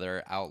at each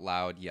other out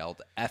loud,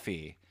 yelled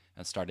Effie,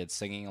 and started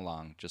singing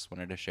along. Just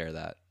wanted to share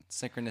that.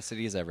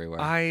 Synchronicities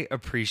everywhere. I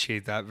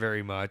appreciate that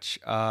very much.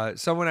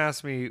 Someone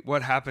asked me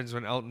what happens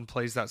when Elton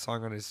plays that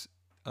song on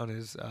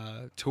his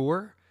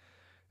tour.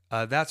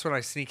 That's when I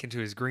sneak into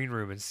his green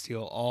room and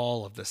steal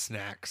all of the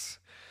snacks.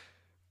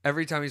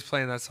 Every time he's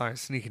playing that song, I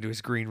sneak into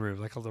his green room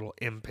like a little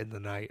imp in the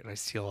night, and I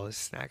steal all his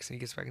snacks. And he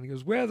gets back and he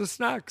goes, "Where are the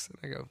snacks?" And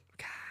I go,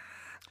 "Gah."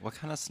 What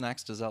kind of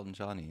snacks does Elton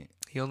John eat?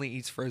 He only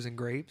eats frozen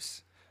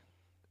grapes.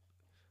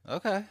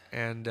 Okay.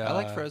 And I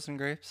like frozen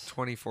grapes.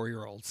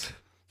 24-year-olds.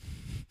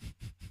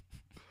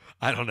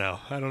 I don't know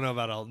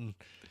about Elton.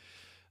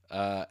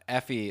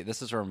 Effie,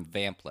 this is from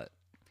Vamplet.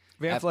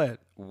 Vamplet.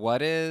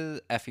 What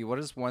is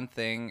one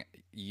thing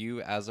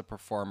you as a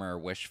performer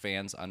wish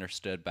fans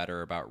understood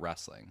better about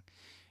wrestling?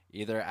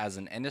 Either as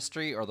an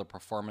industry or the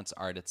performance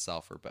art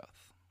itself, or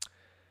both?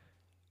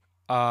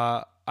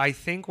 I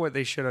think what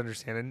they should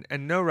understand,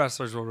 and no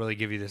wrestlers will really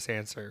give you this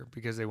answer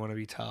because they want to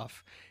be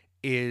tough,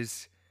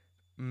 is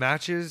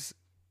matches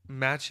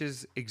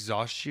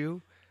exhaust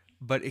you,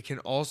 but it can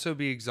also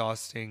be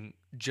exhausting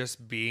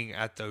just being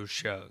at those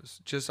shows,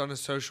 just on a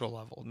social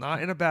level,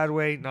 not in a bad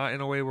way, not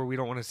in a way where we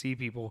don't want to see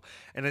people.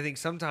 And I think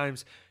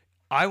sometimes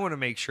I want to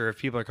make sure if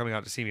people are coming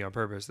out to see me on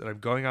purpose, that I'm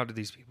going out to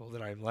these people,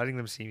 that I'm letting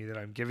them see me, that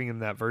I'm giving them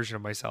that version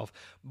of myself.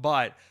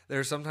 But there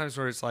are sometimes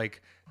where it's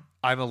like,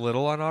 I'm a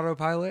little on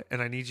autopilot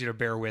and I need you to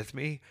bear with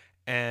me.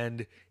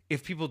 And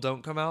if people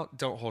don't come out,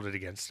 don't hold it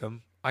against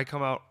them. I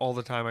come out all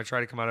the time. I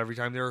try to come out every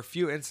time. There are a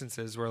few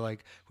instances where,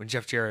 like, when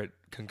Jeff Jarrett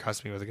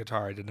concussed me with a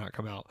guitar, I did not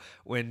come out.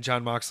 When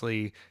Jon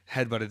Moxley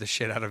headbutted the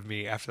shit out of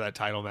me after that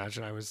title match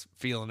and I was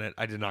feeling it,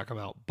 I did not come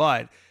out.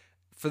 But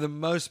for the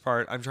most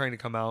part, I'm trying to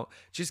come out.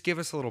 Just give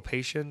us a little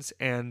patience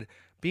and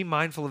be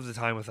mindful of the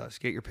time with us.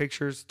 Get your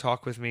pictures,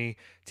 talk with me,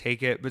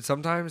 take it. But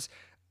sometimes,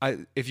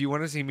 if you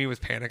want to see me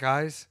with panic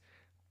eyes,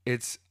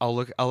 I'll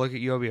look at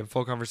you. I'll be in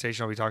full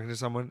conversation. I'll be talking to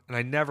someone, and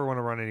I never want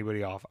to run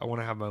anybody off. I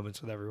want to have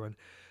moments with everyone.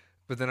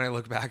 But then I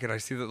look back and I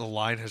see that the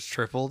line has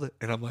tripled,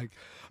 and I'm like,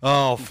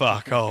 oh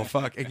fuck.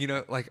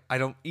 And like, I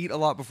don't eat a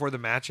lot before the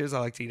matches. I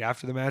like to eat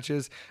after the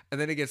matches,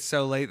 and then it gets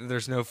so late that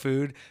there's no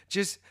food.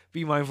 Just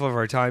be mindful of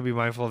our time. Be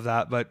mindful of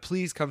that. But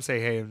please come say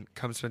hey and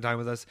come spend time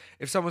with us.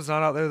 If someone's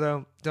not out there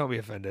though, don't be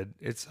offended.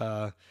 It's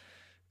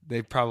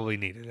they probably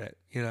needed it.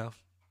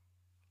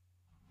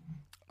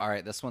 All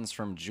right, this one's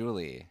from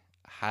Julie.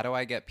 How do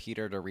I get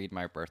Peter to read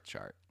my birth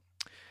chart?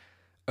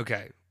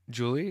 Okay,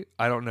 Julie,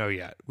 I don't know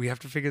yet. We have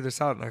to figure this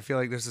out, and I feel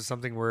like this is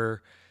something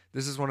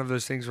this is one of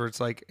those things where it's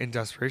like in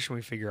desperation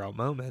we figure out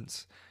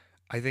moments.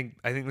 I think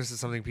this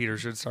is something Peter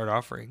should start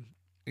offering,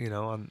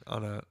 on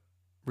a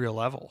real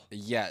level.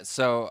 Yeah,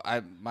 so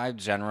my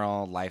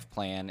general life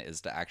plan is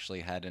to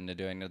actually head into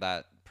doing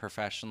that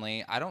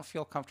professionally. I don't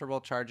feel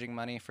comfortable charging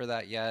money for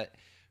that yet.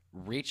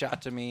 Reach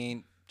out to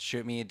me.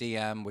 Shoot me a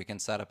DM. We can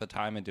set up a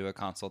time and do a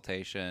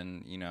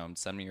consultation,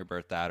 send me your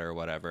birth data or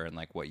whatever and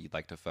like what you'd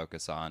like to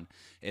focus on.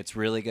 It's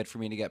really good for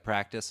me to get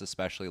practice,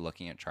 especially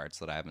looking at charts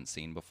that I haven't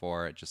seen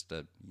before, just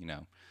to,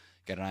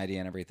 get an idea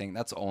and everything.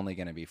 That's only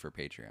going to be for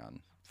Patreon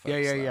folks,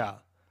 Yeah.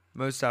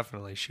 Most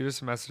definitely. Shoot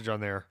us a message on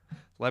there.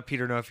 Let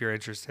Peter know if you're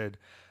interested.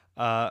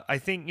 I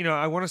think,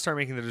 I want to start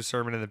making the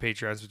discernment in the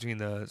Patreons between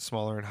the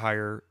smaller and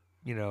higher,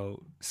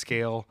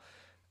 scale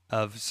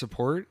of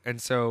support,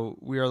 and so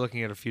we are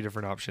looking at a few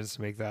different options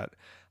to make that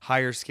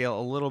higher scale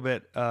a little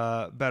bit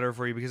better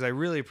for you, because I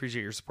really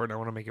appreciate your support and I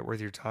want to make it worth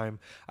your time.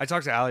 I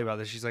talked to Allie about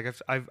this. She's like,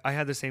 I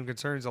had the same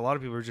concerns. A lot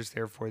of people are just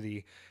there for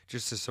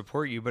just to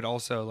support you, but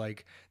also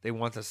like they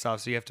want the stuff,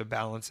 so you have to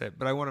balance it.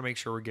 But I want to make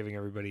sure we're giving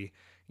everybody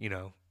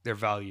their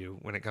value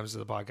when it comes to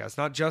the podcast.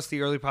 Not just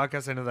the early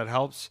podcast. I know that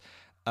helps,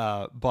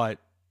 but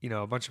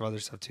a bunch of other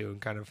stuff too,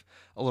 and kind of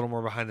a little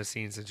more behind the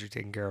scenes since you're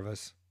taking care of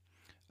us.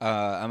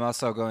 I'm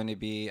also going to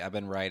be, I've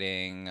been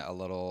writing a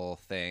little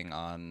thing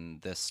on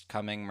this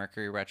coming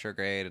Mercury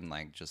retrograde and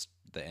like just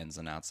the ins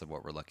and outs of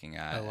what we're looking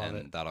at. I love and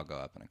it. That'll go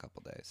up in a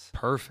couple days.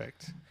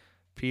 Perfect.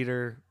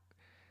 Peter,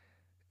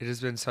 it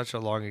has been such a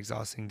long,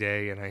 exhausting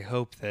day, and I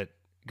hope that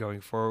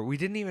going forward, we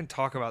didn't even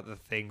talk about The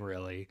Thing,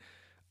 really.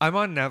 I'm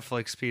on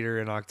Netflix, Peter,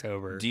 in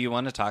October. Do you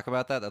want to talk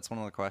about that? That's one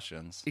of the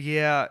questions.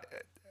 Yeah.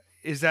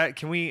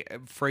 Can we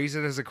phrase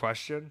it as a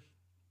question?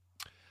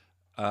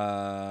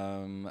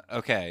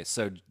 Okay,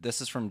 so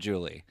this is from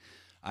Julie.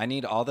 I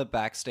need all the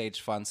backstage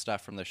fun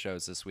stuff from the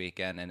shows this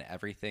weekend and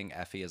everything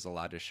Effie is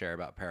allowed to share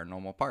about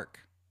Paranormal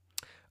Park.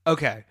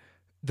 Okay.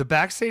 The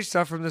backstage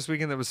stuff from this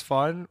weekend that was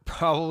fun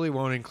probably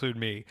won't include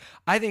me.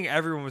 I think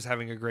everyone was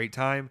having a great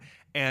time.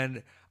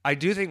 And I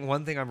do think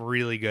one thing I'm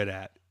really good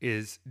at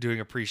is doing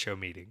a pre-show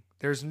meeting.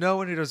 There's no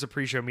one who does a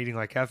pre-show meeting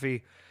like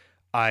Effie.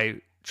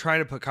 I try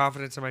to put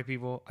confidence in my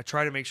people. I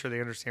try to make sure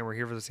they understand we're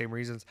here for the same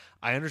reasons.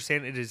 I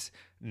understand it is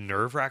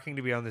nerve-wracking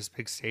to be on this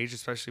big stage,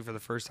 especially for the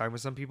first time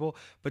with some people.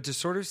 But to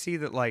sort of see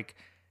that, like,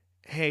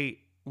 hey,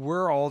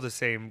 we're all the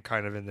same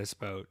kind of in this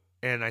boat.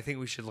 And I think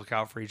we should look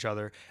out for each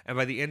other. And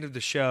by the end of the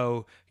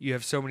show, you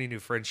have so many new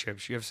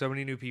friendships. You have so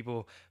many new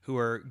people who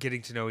are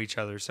getting to know each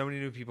other. So many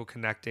new people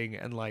connecting.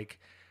 And like,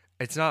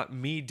 it's not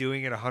me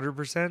doing it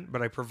 100%,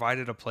 but I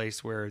provided a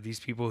place where these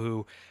people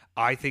who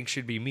I think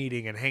should be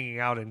meeting and hanging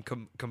out and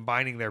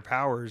combining their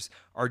powers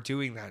are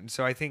doing that. And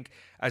so I think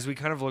as we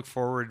kind of look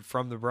forward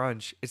from the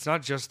brunch, it's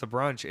not just the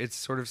brunch. It's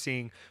sort of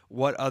seeing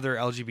what other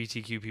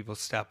LGBTQ people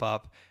step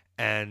up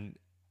and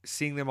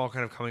seeing them all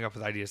kind of coming up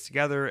with ideas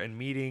together and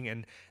meeting,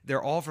 and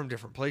they're all from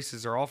different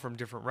places. They're all from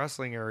different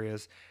wrestling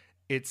areas.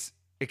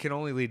 It can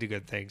only lead to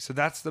good things. So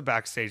that's the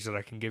backstage that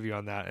I can give you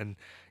on that. And,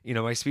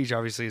 my speech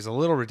obviously is a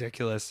little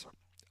ridiculous.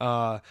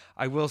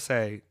 I will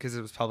say, because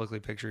it was publicly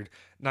pictured,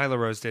 Nyla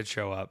Rose did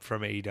show up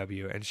from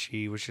AEW, and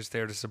she was just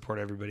there to support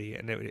everybody.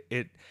 And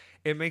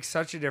it makes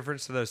such a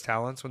difference to those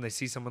talents when they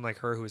see someone like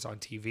her who is on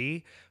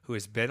TV, who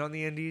has been on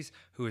the indies,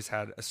 who has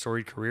had a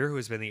storied career, who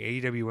has been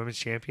the AEW Women's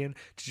Champion,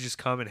 to just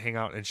come and hang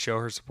out and show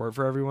her support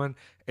for everyone.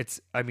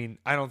 I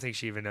don't think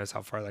she even knows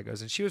how far that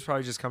goes. And she was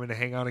probably just coming to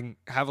hang out and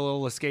have a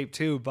little escape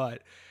too,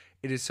 but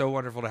it is so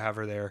wonderful to have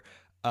her there.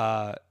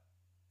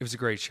 It was a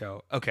great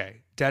show.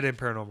 Okay, Dead End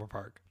Paranormal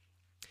Park.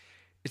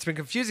 It's been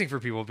confusing for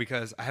people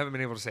because I haven't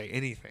been able to say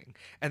anything.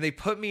 And they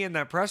put me in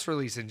that press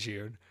release in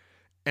June,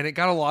 and it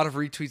got a lot of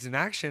retweets and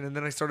action, and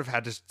then I sort of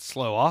had to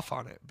slow off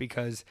on it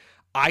because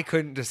I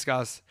couldn't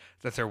discuss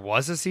that there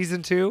was a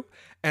season 2,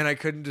 and I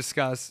couldn't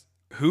discuss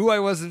who I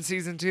was in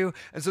season 2.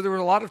 And so there were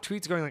a lot of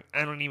tweets going like,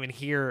 I don't even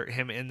hear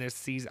him in this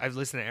season. I've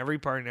listened to every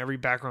part and every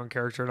background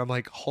character, and I'm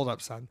like, hold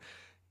up, son.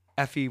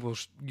 Effie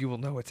you will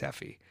know it's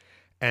Effie.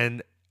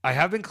 And I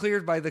have been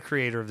cleared by the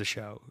creator of the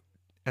show.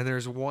 And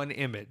there's one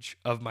image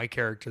of my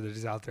character that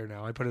is out there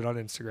now. I put it on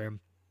Instagram.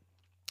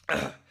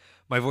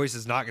 My voice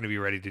is not going to be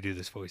ready to do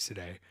this voice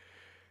today.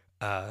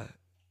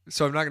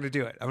 So I'm not going to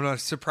do it. I'm going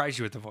to surprise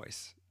you with the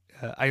voice.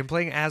 I am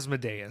playing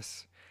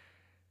Asmodeus.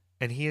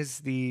 And he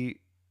is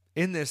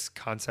in this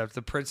concept,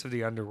 the Prince of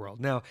the Underworld.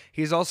 Now,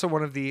 he's also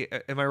one of the,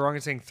 am I wrong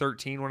in saying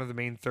 13? One of the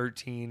main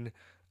 13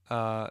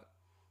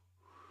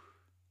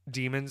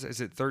 demons?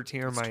 Is it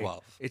 13 or It's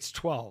 12. It's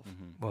 12.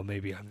 Mm-hmm. Well,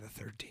 maybe I'm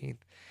the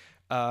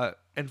 13th.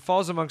 And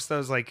falls amongst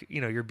those like,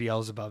 your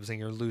Beelzebubs and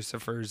your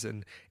Lucifers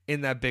and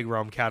in that big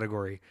realm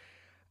category.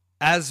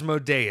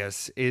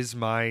 Asmodeus is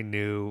my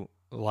new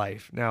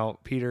life. Now,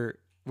 Peter,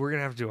 we're going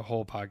to have to do a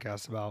whole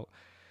podcast about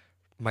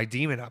my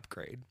demon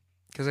upgrade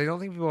because I don't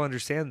think people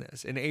understand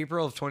this. In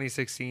April of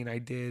 2016, I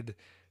did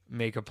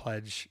make a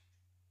pledge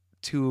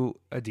to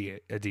a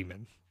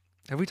demon.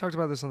 Have we talked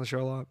about this on the show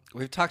a lot?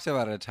 We've talked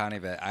about it a tiny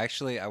bit.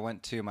 I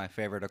went to my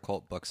favorite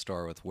occult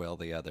bookstore with Will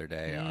the other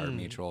day, our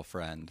mutual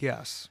friend.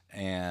 Yes.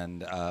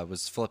 And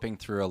was flipping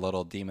through a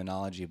little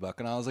demonology book,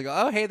 and I was like,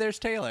 oh, hey, there's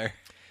Taylor.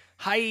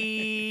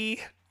 Hi,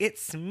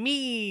 it's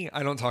me.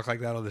 I don't talk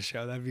like that on the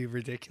show. That'd be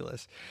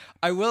ridiculous.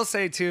 I will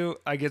say, too,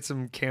 I get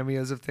some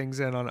cameos of things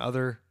in on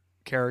other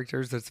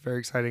characters. That's very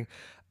exciting.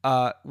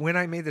 When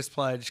I made this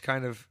pledge,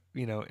 kind of,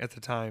 at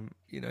the time,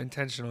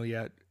 intentional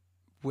yet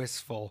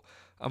wistful,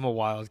 I'm a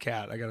wild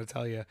cat, I got to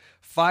tell you.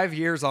 5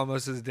 years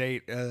almost as a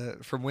date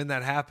from when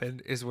that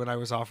happened is when I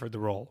was offered the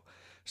role.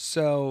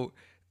 So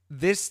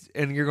this,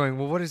 and you're going,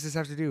 well, what does this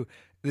have to do?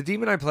 The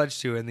demon I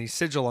pledged to and the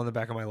sigil on the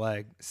back of my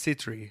leg,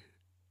 Citri,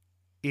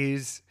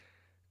 is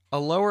a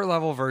lower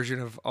level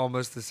version of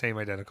almost the same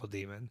identical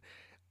demon.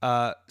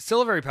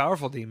 Still a very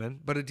powerful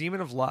demon, but a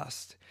demon of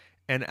lust.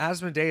 And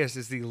Asmodeus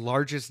is the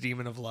largest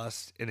demon of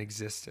lust in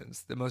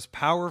existence, the most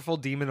powerful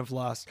demon of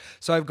lust.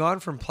 So I've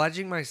gone from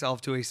pledging myself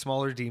to a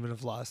smaller demon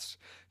of lust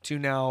to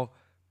now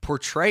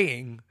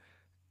portraying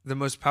the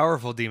most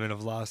powerful demon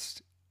of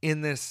lust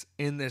in this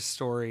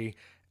story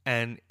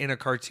and in a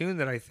cartoon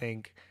that I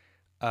think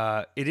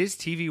It is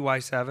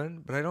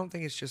TVY7, but I don't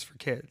think it's just for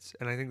kids.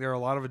 And I think there are a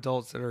lot of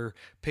adults that are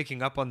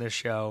picking up on this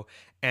show.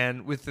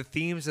 And with the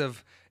themes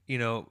of,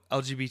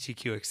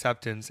 LGBTQ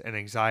acceptance and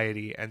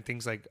anxiety and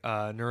things like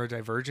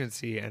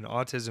neurodivergency and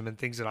autism and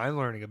things that I'm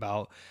learning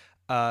about,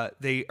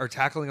 they are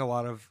tackling a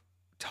lot of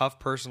tough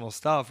personal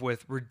stuff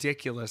with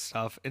ridiculous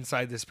stuff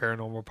inside this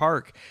paranormal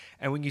park.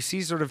 And when you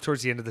see sort of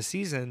towards the end of the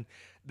season,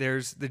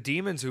 there's the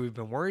demons who we've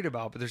been worried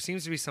about, but there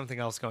seems to be something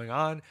else going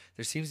on.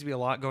 There seems to be a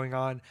lot going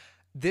on.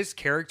 This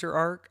character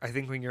arc, I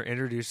think when you're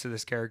introduced to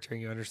this character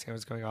and you understand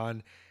what's going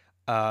on,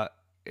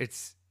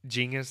 it's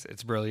genius.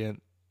 It's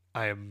brilliant.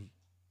 I am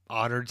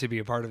honored to be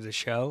a part of the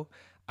show.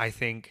 I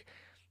think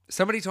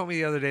somebody told me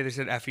the other day, they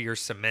said, Effie, you're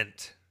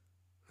cement.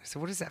 I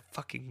said, what does that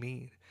fucking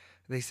mean?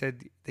 They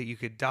said that you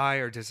could die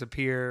or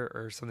disappear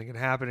or something can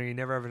happen or you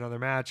never have another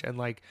match. And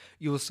like,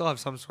 you will still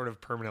have some sort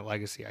of permanent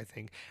legacy, I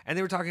think. And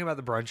they were talking about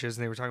the brunches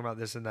and they were talking about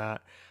this and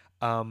that.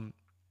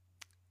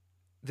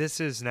 This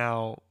is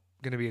now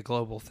going to be a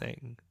global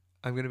thing.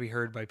 I'm going to be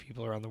heard by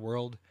people around the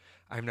world.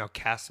 I'm now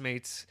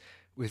castmates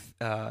with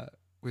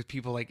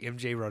people like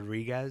MJ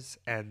Rodriguez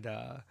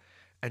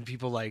and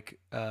people like,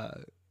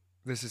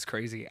 this is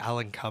crazy,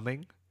 Alan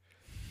Cumming.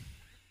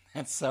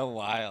 That's so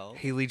wild.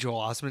 Haley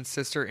Joel Osment's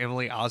sister,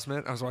 Emily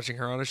Osment. I was watching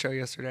her on a show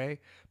yesterday.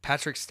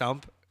 Patrick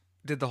Stump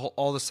did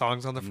all the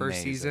songs on the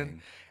first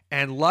season.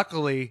 And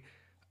luckily,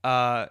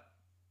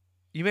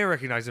 you may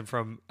recognize him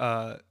from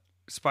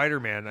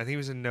Spider-Man. I think he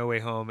was in No Way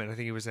Home, and I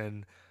think he was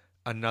in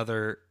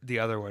the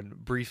other one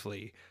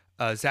briefly.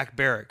 Zach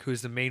Barrick,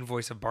 who's the main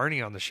voice of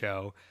Barney on the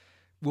show,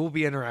 will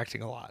be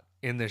interacting a lot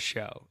in this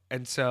show.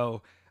 And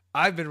so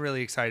I've been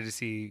really excited to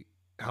see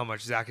how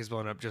much Zach has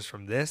blown up just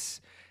from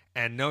this.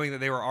 And knowing that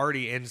they were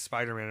already in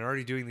Spider-Man and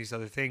already doing these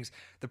other things,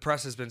 the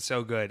press has been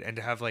so good. And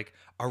to have like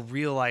a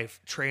real life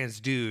trans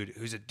dude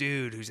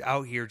who's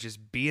out here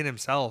just being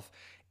himself,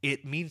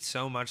 it means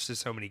so much to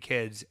so many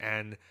kids.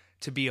 And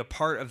to be a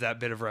part of that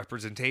bit of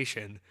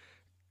representation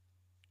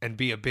and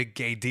be a big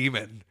gay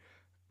demon,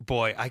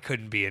 boy, I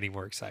couldn't be any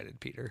more excited,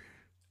 Peter.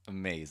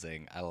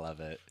 Amazing. I love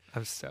it.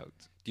 I'm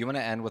stoked. Do you want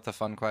to end with a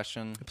fun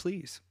question?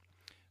 Please.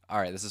 All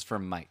right, this is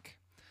from Mike.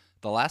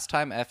 The last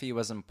time Effie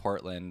was in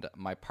Portland,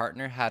 my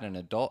partner had an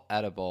adult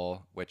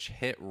edible which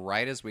hit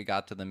right as we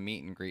got to the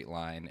meet and greet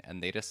line,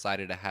 and they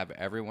decided to have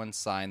everyone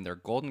sign their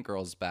Golden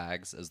Girls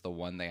bags as the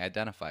one they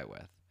identify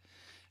with.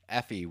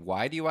 Effie,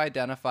 why do you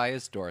identify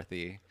as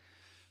Dorothy?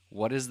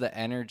 What is the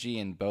energy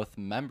in both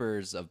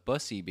members of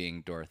Bussy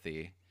being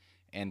Dorothy?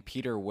 And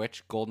Peter,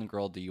 which Golden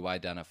Girl do you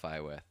identify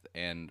with?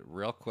 And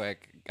real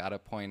quick, gotta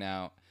point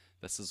out,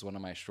 this is one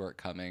of my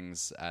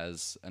shortcomings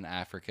as an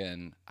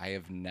African. I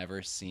have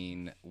never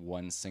seen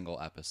one single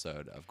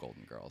episode of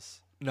Golden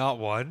Girls. Not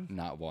one?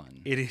 Not one.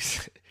 It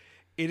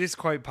is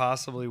quite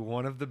possibly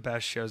one of the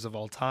best shows of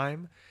all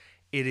time.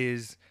 It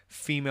is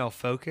female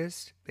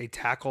focused. They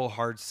tackle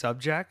hard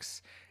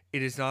subjects.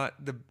 It's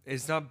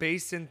not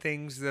based in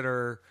things that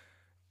are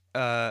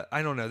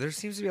I don't know. There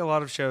seems to be a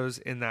lot of shows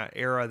in that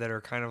era that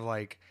are kind of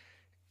like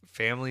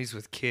families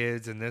with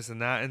kids and this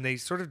and that, and they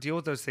sort of deal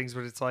with those things,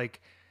 but it's like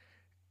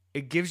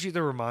it gives you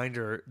the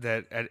reminder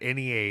that at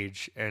any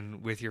age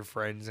and with your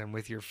friends and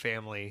with your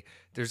family,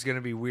 there's going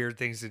to be weird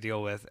things to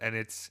deal with. And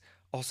it's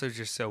also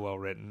just so well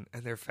written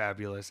and they're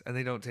fabulous and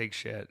they don't take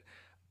shit.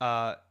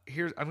 I'm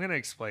going to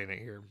explain it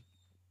here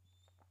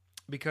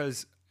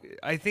because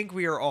I think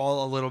we are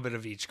all a little bit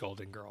of each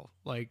Golden Girl.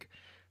 Like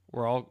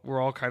we're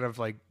all kind of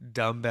like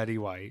dumb Betty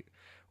White.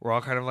 We're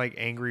all kind of like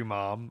angry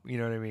mom. You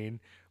know what I mean?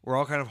 We're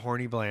all kind of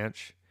horny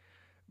Blanche,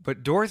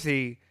 but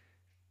Dorothy.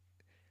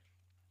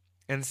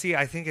 And see,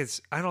 I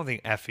don't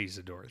think Effie's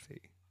a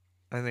Dorothy.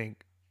 I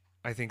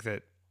think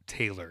that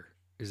Taylor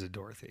is a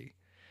Dorothy.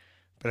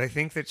 But I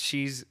think that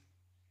she's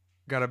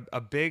got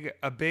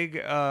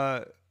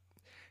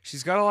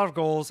she's got a lot of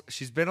goals.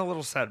 She's been a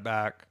little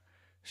setback.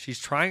 She's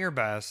trying her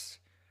best,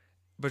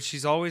 but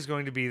she's always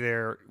going to be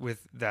there with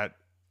that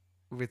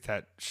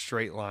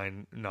straight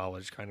line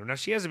knowledge kind of. Now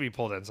she has to be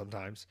pulled in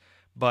sometimes,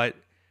 but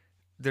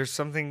there's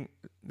something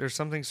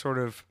sort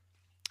of,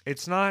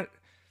 it's not,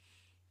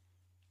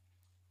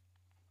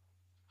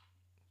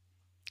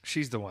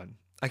 she's the one.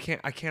 I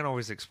can't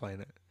always explain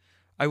it.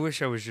 I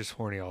wish I was just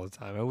horny all the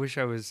time. I wish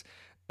I was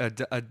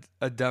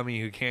a dummy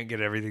who can't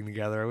get everything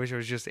together. I wish I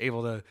was just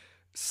able to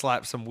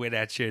slap some wit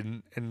at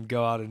you and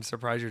go out and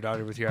surprise your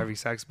daughter with you having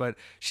sex. But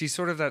she's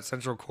sort of that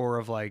central core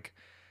of like,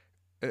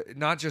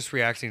 not just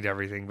reacting to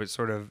everything, but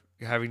sort of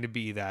having to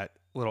be that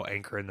little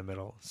anchor in the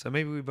middle. So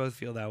maybe we both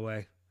feel that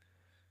way.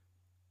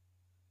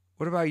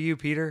 What about you,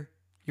 Peter?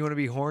 You want to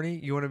be horny?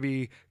 You want to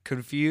be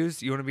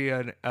confused? You want to be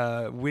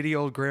a witty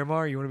old grandma?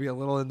 Or you want to be a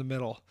little in the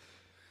middle?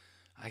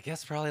 I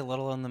guess probably a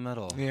little in the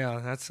middle.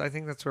 Yeah, I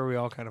think that's where we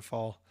all kind of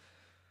fall.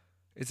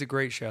 It's a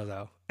great show,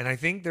 though. And I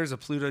think there's a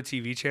Pluto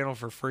TV channel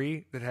for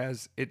free that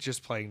has it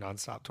just playing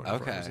nonstop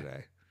 24 hours a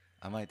day.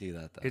 I might do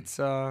that, then. It's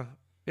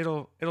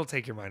it'll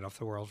take your mind off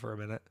the world for a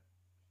minute.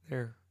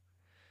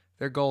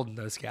 They're golden,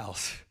 those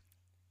gals.